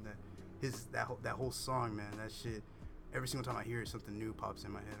sample from that. That whole song, man. That shit every single time I hear it, something new pops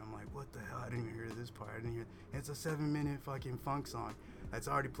in my head. I'm like, what the hell? I didn't even hear this part. I didn't hear. It's a 7-minute fucking funk song that's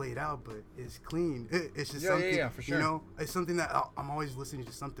already played out, but it's clean. It's just something. Yeah, for sure. You know, it's something that I'm always listening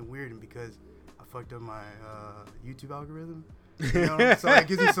to something weird, and because I fucked up my YouTube algorithm. You know, so it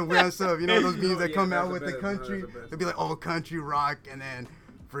gives me some weird stuff. You know, those memes that come out with the country, they'll be like, oh, country rock, and then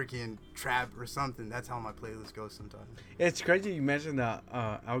freaking trap or something. That's how my playlist goes sometimes. It's crazy you mentioned the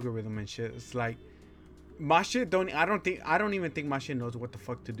algorithm and shit. It's like my shit I don't even think my shit knows what the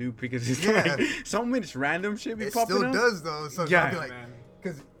fuck to do, because it's like so much random shit be popping up. It still does though. So yeah, I'll be like,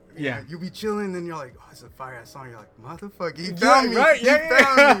 because yeah, you'll be chilling, and you're like, oh, it's a fire ass song. You're like, motherfucker, he yeah, found me. right, He yeah,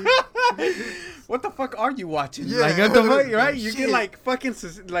 found me. What the fuck are you watching? Yeah. Like, what the fuck, right? You Shit. get like fucking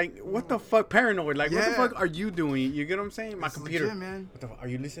like, what the fuck, paranoid? Like, what the Yeah. fuck are you doing? You get what I'm saying? My It's computer. legit, man. What the fuck, are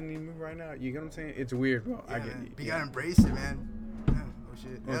you listening to me right now? You get what I'm saying? It's weird, bro. Yeah, I get man. it. You Yeah. gotta embrace it, man. Yeah. Oh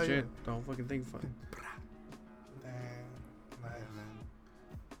shit. Oh Hell shit! yeah. Don't fucking think fun. Damn. Yeah, Nice.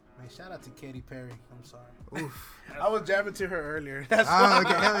 Man, shout out to Katy Perry. I'm sorry. man. Oof. I was jamming to her earlier. That's Ah, why.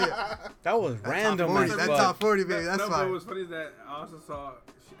 okay, hell yeah. That was random. top 40, as that's fuck. top 40, baby. That's no, but fine. what's funny is that I also saw.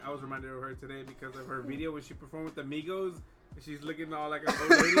 I was reminded of her today because of her video when she performed with the Migos. And she's looking all like an old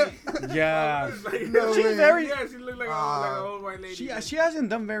lady. Yeah. Like, No She's way. very. yeah, she looked like, like an old white lady. She hasn't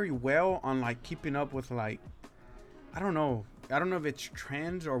done very well on like keeping up with like, I don't know if it's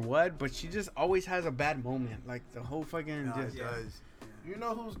trends or what, but she just always has a bad moment. Like the whole fucking No, just. it does. You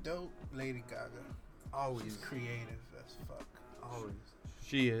know who's dope? Lady Gaga. Always. She's creative as fuck. Always.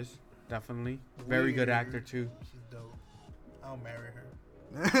 She is definitely very good Weird. actor too. She's dope. I'll marry her.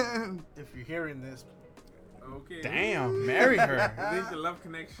 Yeah. If you're hearing this, Okay. Damn, marry her. There's the love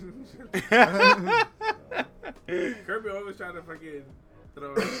connection. Kirby always trying to fucking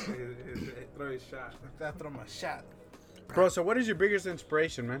throw his shot. I throw my shot. Bro, so what is your biggest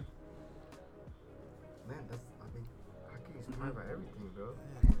inspiration, man? Man, I get inspired by everything, bro.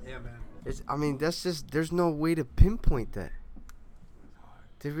 Yeah, man. I mean, that's just, there's no way to pinpoint that.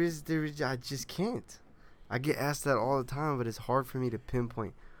 There is, I just can't. I get asked that all the time, but it's hard for me to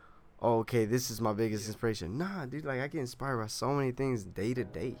pinpoint. Oh, okay, this is my biggest inspiration. Nah, dude, like I get inspired by so many things day to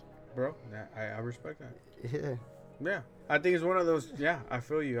day. Bro, I respect that. Yeah. Yeah, I think it's one of those. Yeah, I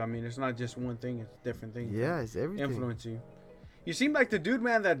feel you. I mean, it's not just one thing; it's different things. Yeah, it's everything. Influence you. You seem like the dude,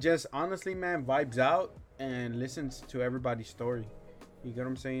 man, that just honestly, man, vibes out and listens to everybody's story. You get what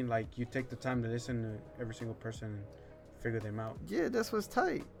I'm saying? Like you take the time to listen to every single person and figure them out. Yeah, that's what's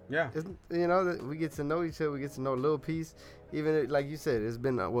tight. Yeah. You know, that we get to know each other. We get to know a little piece. Even like you said, it's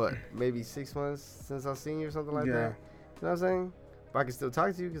been what, maybe 6 months since I've seen you or something like that. You know what I'm saying? But I can still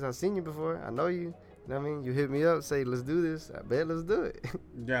talk to you because I've seen you before. I know you. You know what I mean? You hit me up, say let's do this. I bet let's do it.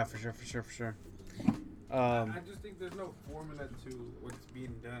 Yeah, for sure. I just think there's no formula to what's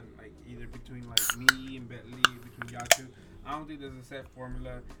being done, like either between like me and Bentley, between y'all two. I don't think there's a set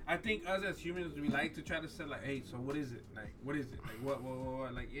formula. I think us as humans, we like to try to say like, hey, so what is it? Like, what is it? Like, what?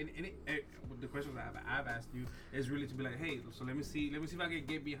 Like, the questions I've asked you is really to be like, hey, so let me see if I can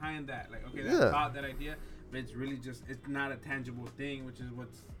get behind that. Like, okay, that's about that idea, but it's really just, it's not a tangible thing, which is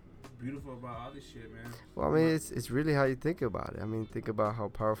what's beautiful about all this shit, man. Well, I mean, it's really how you think about it. I mean, think about how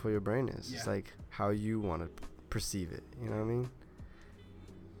powerful your brain is. Yeah. It's like how you want to perceive it. You know what I mean?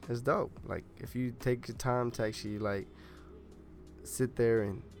 It's dope. Like, if you take your time to actually, like, sit there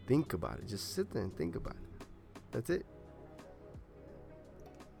and think about it. Just sit there and think about it. That's it.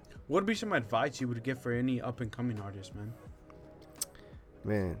 What would be some advice you would give for any up and coming artist, man?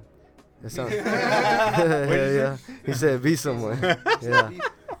 Man. That sounds... yeah. He said be someone. Yeah.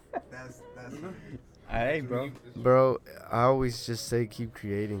 That's Hey, bro. Bro, I always just say keep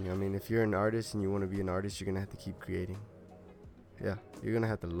creating. I mean, if you're an artist and you want to be an artist, you're going to have to keep creating. Yeah. You're going to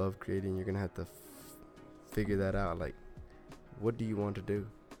have to love creating. You're going to have to figure that out. Like, what do you want to do?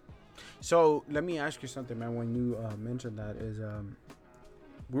 So let me ask you something, man. When you mentioned that, is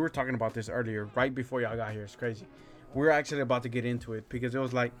we were talking about this earlier, right before y'all got here. It's crazy. We're actually about to get into it because it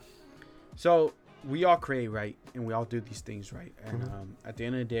was like, so we all create, right, and we all do these things, right. And at the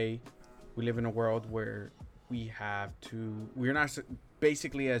end of the day, we live in a world where we're not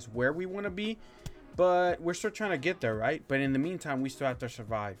basically as where we want to be, but we're still trying to get there, right? But in the meantime, we still have to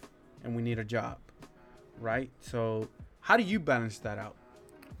survive, and we need a job, right? So how do you balance that out?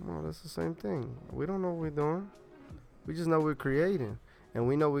 Well, that's the same thing. We don't know what we're doing. We just know we're creating. And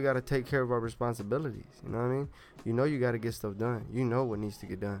we know we got to take care of our responsibilities. You know what I mean? You know you got to get stuff done. You know what needs to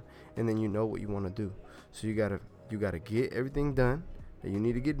get done. And then you know what you want to do. So you got to get everything done that you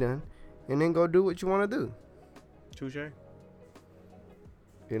need to get done. And then go do what you want to do. Touche.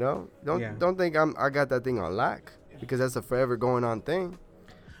 You know? Don't think I got that thing on lock. Because that's a forever going on thing.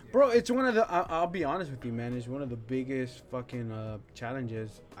 Bro, it's one of the. I'll be honest with you, man. It's one of the biggest fucking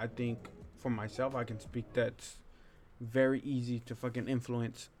challenges. I think for myself, I can speak that's very easy to fucking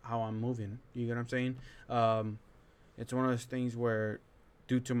influence how I'm moving. You get what I'm saying? It's one of those things where,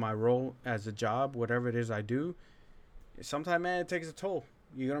 due to my role as a job, whatever it is I do, sometimes, man, it takes a toll.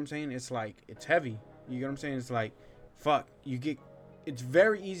 You get what I'm saying? It's like, it's heavy. You get what I'm saying? It's like, fuck. It's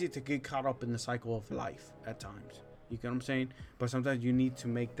very easy to get caught up in the cycle of life at times. You get what I'm saying? But sometimes you need to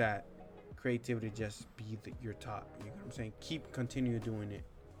make that creativity just be your top. You get what I'm saying? Continue doing it.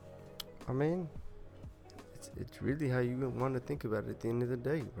 I mean, it's really how you want to think about it at the end of the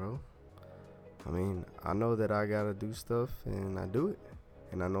day, bro. I mean, I know that I gotta do stuff and I do it,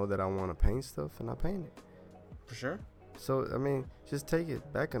 and I know that I want to paint stuff and I paint it. For sure. So I mean, just take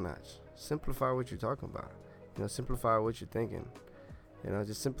it back a notch. Simplify what you're talking about. You know, simplify what you're thinking. You know,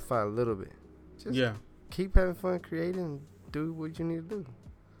 just simplify a little bit. Just keep having fun creating and do what you need to do.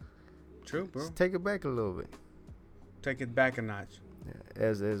 True, bro. Just take it back a little bit. Take it back a notch. Yeah,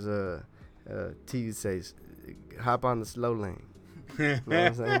 as T says, hop on the slow lane. You know what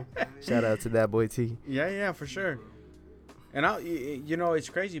I'm saying? Shout out to that boy T. Yeah, for sure. And it's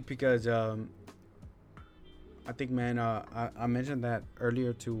crazy because I think, man, I mentioned that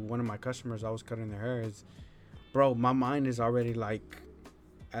earlier to one of my customers. I was cutting their hair. Bro, my mind is already like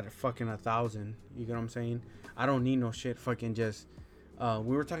at a fucking 1,000. You get what I'm saying? I don't need no shit. Fucking just.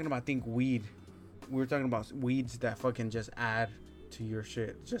 We were talking about, I think, weed. We were talking about weeds that fucking just add to your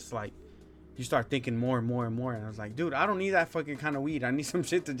shit. Just like you start thinking more and more and more. And I was like, dude, I don't need that fucking kind of weed. I need some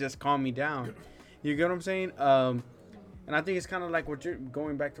shit to just calm me down. You get what I'm saying? And I think it's kind of like what you're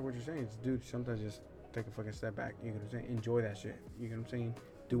going back to what you're saying. It's, dude, sometimes just take a fucking step back. You get what I'm saying? Enjoy that shit. You get what I'm saying?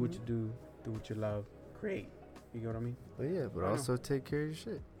 Do what you do. Do what you love. Create. You get what I mean? Well, yeah, but also take care of your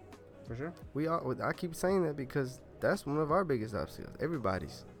shit. For sure. I keep saying that because that's one of our biggest obstacles.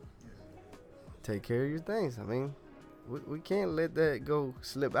 Everybody's. Take care of your things. I mean, we can't let that go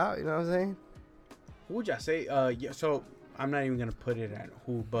slip out. You know what I'm saying? Who would y'all say? Yeah. So I'm not even gonna put it at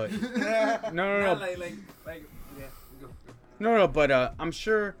who, but no. Like, yeah. Go. No. But I'm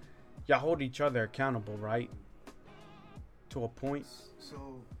sure y'all hold each other accountable, right? To a point. So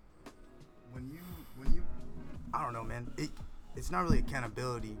when you, I don't know, man. It's not really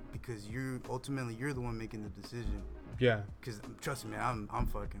accountability because you're the one making the decision. Yeah. Because trust me, man, I'm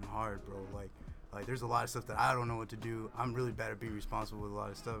fucking hard, bro. Like there's a lot of stuff that I don't know what to do. I'm really bad at being responsible with a lot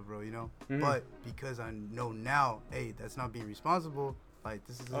of stuff, bro. You know. Mm-hmm. But because I know now, hey, that's not being responsible. Like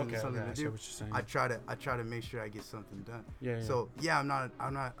this is something to do. I try to make sure I get something done. Yeah. So yeah,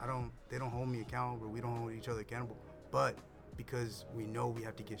 they don't hold me accountable. We don't hold each other accountable. But because we know we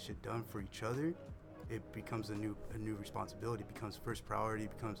have to get shit done for each other, it becomes a new responsibility. It becomes first priority.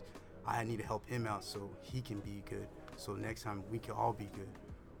 It becomes I need to help him out so he can be good. So next time we can all be good.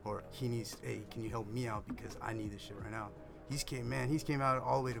 Or he needs, hey, can you help me out because I need this shit right now. He's came out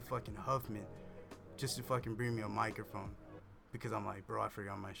all the way to fucking Huffman just to fucking bring me a microphone because I'm like, bro, I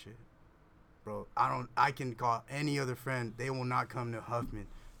forgot my shit. Bro, I can call any other friend. They will not come to Huffman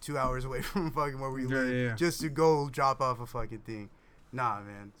 2 hours away from fucking where we live just to go drop off a fucking thing. Nah,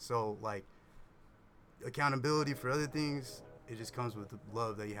 man. So like accountability for other things, it just comes with the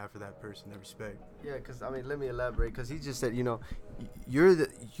love that you have for that person, the respect. Yeah, because, I mean, let me elaborate. Because he just said, you know,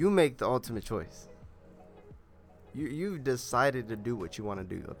 you make the ultimate choice. You've decided to do what you want to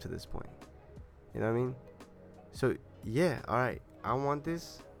do up to this point. You know what I mean? So, yeah, all right. I want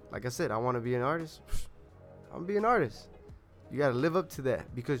this. Like I said, I want to be an artist. I'm going to be an artist. You got to live up to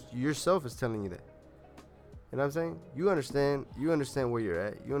that because yourself is telling you that. You know what I'm saying? You understand where you're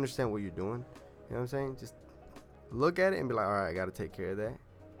at. You understand what you're doing. You know what I'm saying? Just look at it and be like, all right, I got to take care of that.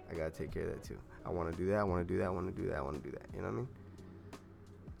 I got to take care of that too. I want to do that. I want to do that. I want to do that. I want to do that. You know what I mean?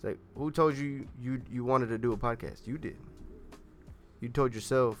 It's like, who told you wanted to do a podcast? You did. You told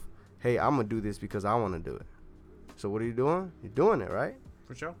yourself, hey, I'm going to do this because I want to do it. So what are you doing? You're doing it, right?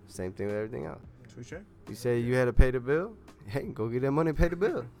 For sure. Same thing with everything else. For sure. You say you had to pay the bill? Hey, go get that money and pay the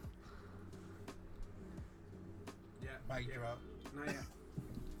bill. Yeah. Mic drop. No, yeah.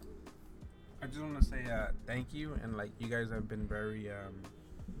 I just want to say thank you, and like you guys have been very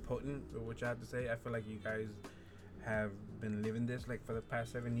potent with what you have to say. I feel like you guys have been living this like for the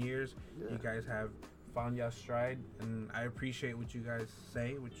past 7 years. Yeah. You guys have found your stride, and I appreciate what you guys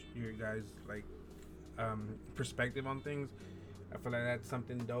say, which your guys like perspective on things. I feel like that's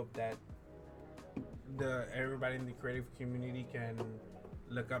something dope that everybody in the creative community can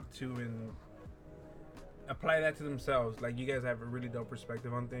look up to and apply that to themselves. Like you guys have a really dope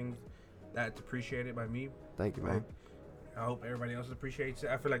perspective on things. That's appreciated by me. Thank you, man. I hope everybody else appreciates it.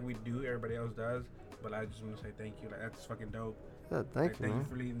 I feel like we do. Everybody else does. But I just want to say thank you. Like that's fucking dope. Yeah, thank you, Thank you man.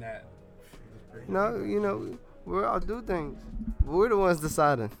 for leading that. No, we all do things. But we're the ones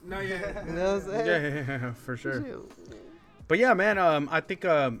deciding. No, yeah. You know what I'm saying? Yeah, for sure. Shit. But yeah, man, I think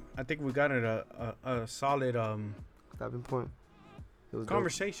we got it a solid Stopping point. It was dope.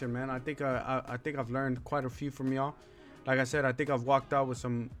 conversation, man. I think I've learned quite a few from y'all. Like I said, I think I've walked out with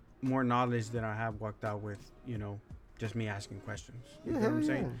some more knowledge than I have walked out with, just me asking questions. You Yeah, know what I'm hell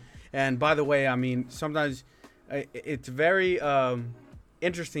saying? yeah. And by the way, I mean, sometimes it's very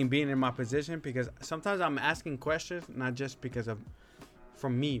interesting being in my position because sometimes I'm asking questions not just because of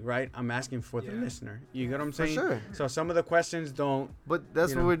from me, right? I'm asking for the listener. You get what I'm For saying? sure. So some of the questions don't. But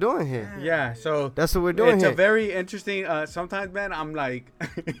that's You what know. we're doing here. Yeah. So That's what we're doing it's here. a very interesting. Sometimes, man, I'm like,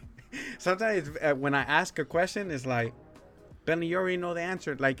 sometimes when I ask a question, it's like, Benny, you already know the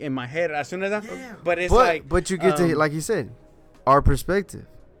answer. Like in my head, as soon as but it's like, but you get to, like you said, our perspective.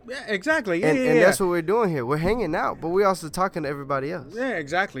 yeah, exactly. Yeah, And, yeah, and yeah. that's what we're doing here. We're hanging out, but we're also talking to everybody else. Yeah,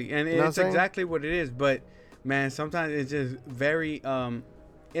 exactly. And You know what it's I'm saying? exactly what it is. But man, sometimes it's just very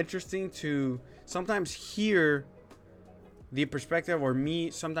interesting to sometimes hear the perspective or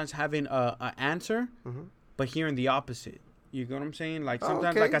me sometimes having a answer, Mhm. but hearing the opposite. You get what I'm saying? Like Oh,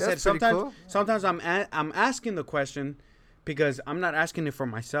 sometimes, okay, like I said, that's pretty sometimes cool. I'm asking the question because I'm not asking it for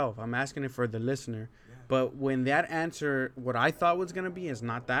myself. I'm asking it for the listener. But when that answer, what I thought was gonna be, is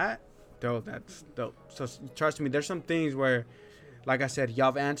not that, dope. That's dope. So trust me, there's some things where, like I said, y'all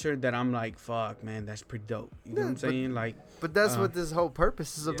have answered that I'm like, fuck, man, that's pretty dope. You know what I'm Yeah, but- saying? Like, But that's what this whole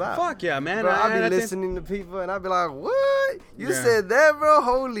purpose is about. fuck yeah, man. Bro, I I be think- listening to people and I be like, what? You Yeah. said that, bro?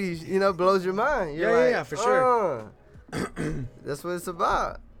 Holy, blows your mind. You're Yeah, like, yeah, for sure. That's what it's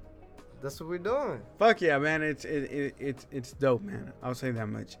about. That's what we're doing. Fuck yeah, man! It's dope, man. I'll say that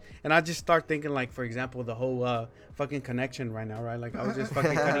much. And I just start thinking, like, for example, the whole fucking connection right now, right? Like, I was just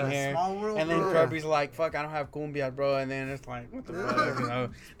fucking cutting hair, Small world, and then bro. Kirby's like, "Fuck, I don't have cumbias, bro." And then it's like, what the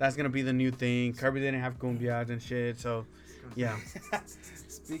fuck? That's gonna be the new thing. Kirby didn't have cumbias and shit, so yeah.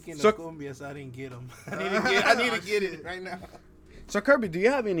 Speaking So- of cumbias, I didn't get them. I need to get it right now. So Kirby, do you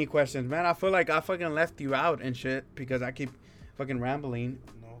have any questions, man? I feel like I fucking left you out and shit because I keep fucking rambling.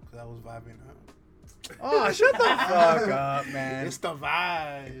 No, because I was vibing out. Oh, shut the fuck up, man. It's the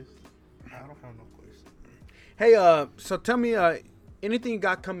vibes. I don't have no questions. Hey, so tell me, anything you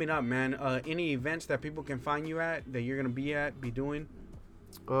got coming up, man? Any events that people can find you at that you're gonna be doing?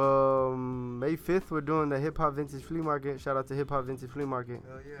 May 5th, we're doing the Hip Hop Vintage Flea Market. Shout out to Hip Hop Vintage Flea Market.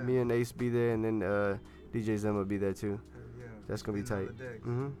 Hell yeah. Me and Ace be there, and then DJ Zema be there too. Hell yeah. That's gonna be Clean tight. all the decks.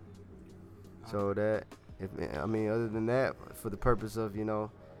 Mm-hmm. So that, other than that, for the purpose of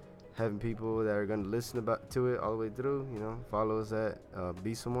having people that are gonna listen to it all the way through, follow us at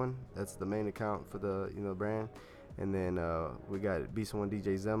Be Someone. That's the main account for the brand, and then we got Be Someone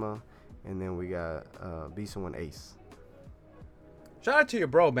DJ Zema, and then we got Be Someone Ace. Shout out to your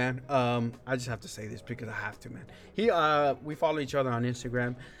bro, man. I just have to say this because I have to, man. We follow each other on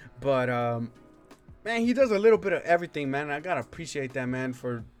Instagram, but man, he does a little bit of everything, man. I gotta appreciate that, man,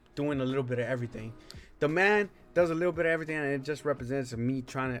 for doing a little bit of everything. The man does a little bit of everything, and it just represents me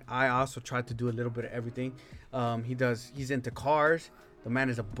I also try to do a little bit of everything. He's into cars. The man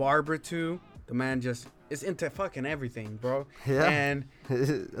is a barber too. The man just is into fucking everything, bro. Yeah. And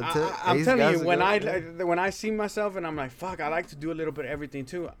I'm Ace telling guys you, are when I see myself and I'm like, fuck, I like to do a little bit of everything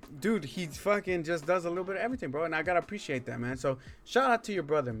too. Dude, he fucking just does a little bit of everything, bro. And I gotta appreciate that, man. So shout out to your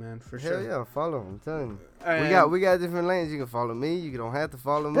brother, man, for Hell sure. yeah, follow him. I'm telling you. And- We got different lanes. You can follow me. You don't have to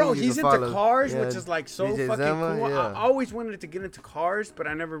follow me. Bro, You he's can into follow- cars, yeah, which is like so DJ fucking Zema, cool. yeah. I always wanted to get into cars, but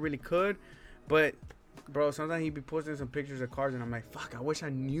I never really could. But bro, sometimes he'd be posting some pictures of cars, and I'm like, fuck, I wish I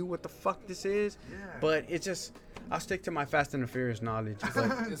knew what the fuck this is. Yeah. But it's just, I'll stick to my Fast and the Furious knowledge.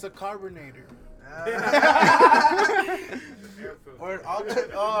 But It's a carbonator. Ah. Or an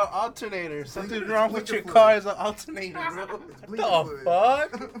alternator. Something's wrong with your car is an alternator, bro. the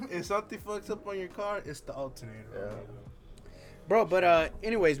fuck? If something fucks up on your car, it's the alternator. Yeah. Bro, but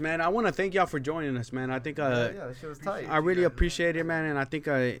anyways, man, I want to thank y'all for joining us, man. I think Yeah, that shit was tight. I really appreciate it, man, and I think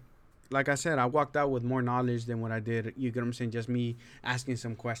like I said, I walked out with more knowledge than what I did. You get what I'm saying? Just me asking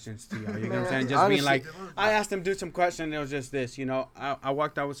some questions to y'all. You get what I'm saying? Just being like, I asked them to do some questions. It was just this, I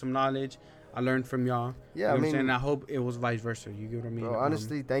walked out with some knowledge. I learned from y'all. Yeah, you know I what I'm mean, saying? I hope it was vice versa. You get what I mean? bro,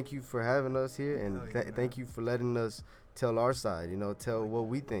 honestly, thank you for having us here, and Hell yeah, thank you for letting us tell our side. Tell what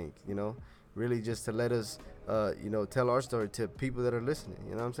we think. Really just to let us, tell our story to people that are listening.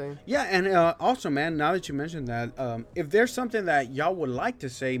 You know what I'm saying? Yeah, and also, man, now that you mentioned that, if there's something that y'all would like to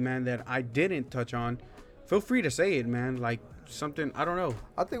say, man, that I didn't touch on, feel free to say it, man. Like something, I don't know.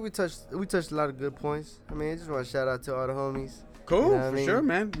 I think we touched a lot of good points. I mean, I just want to shout out to all the homies. Cool, You know what I for mean? sure,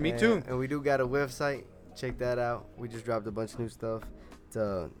 man. Me And- too. And we do got a website. check that out. We just dropped a bunch of new stuff. It's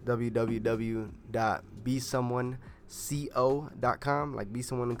www.besomeoneco.com, like Be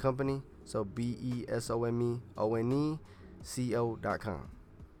Someone and Company. So BESOMEONECO.com.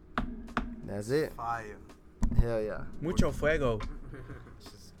 That's it. Fire. Hell yeah. Mucho fuego.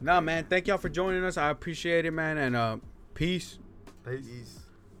 Nah, man. Thank y'all for joining us. I appreciate it, man. And peace. Peace.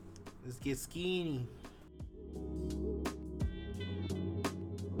 Let's get skinny.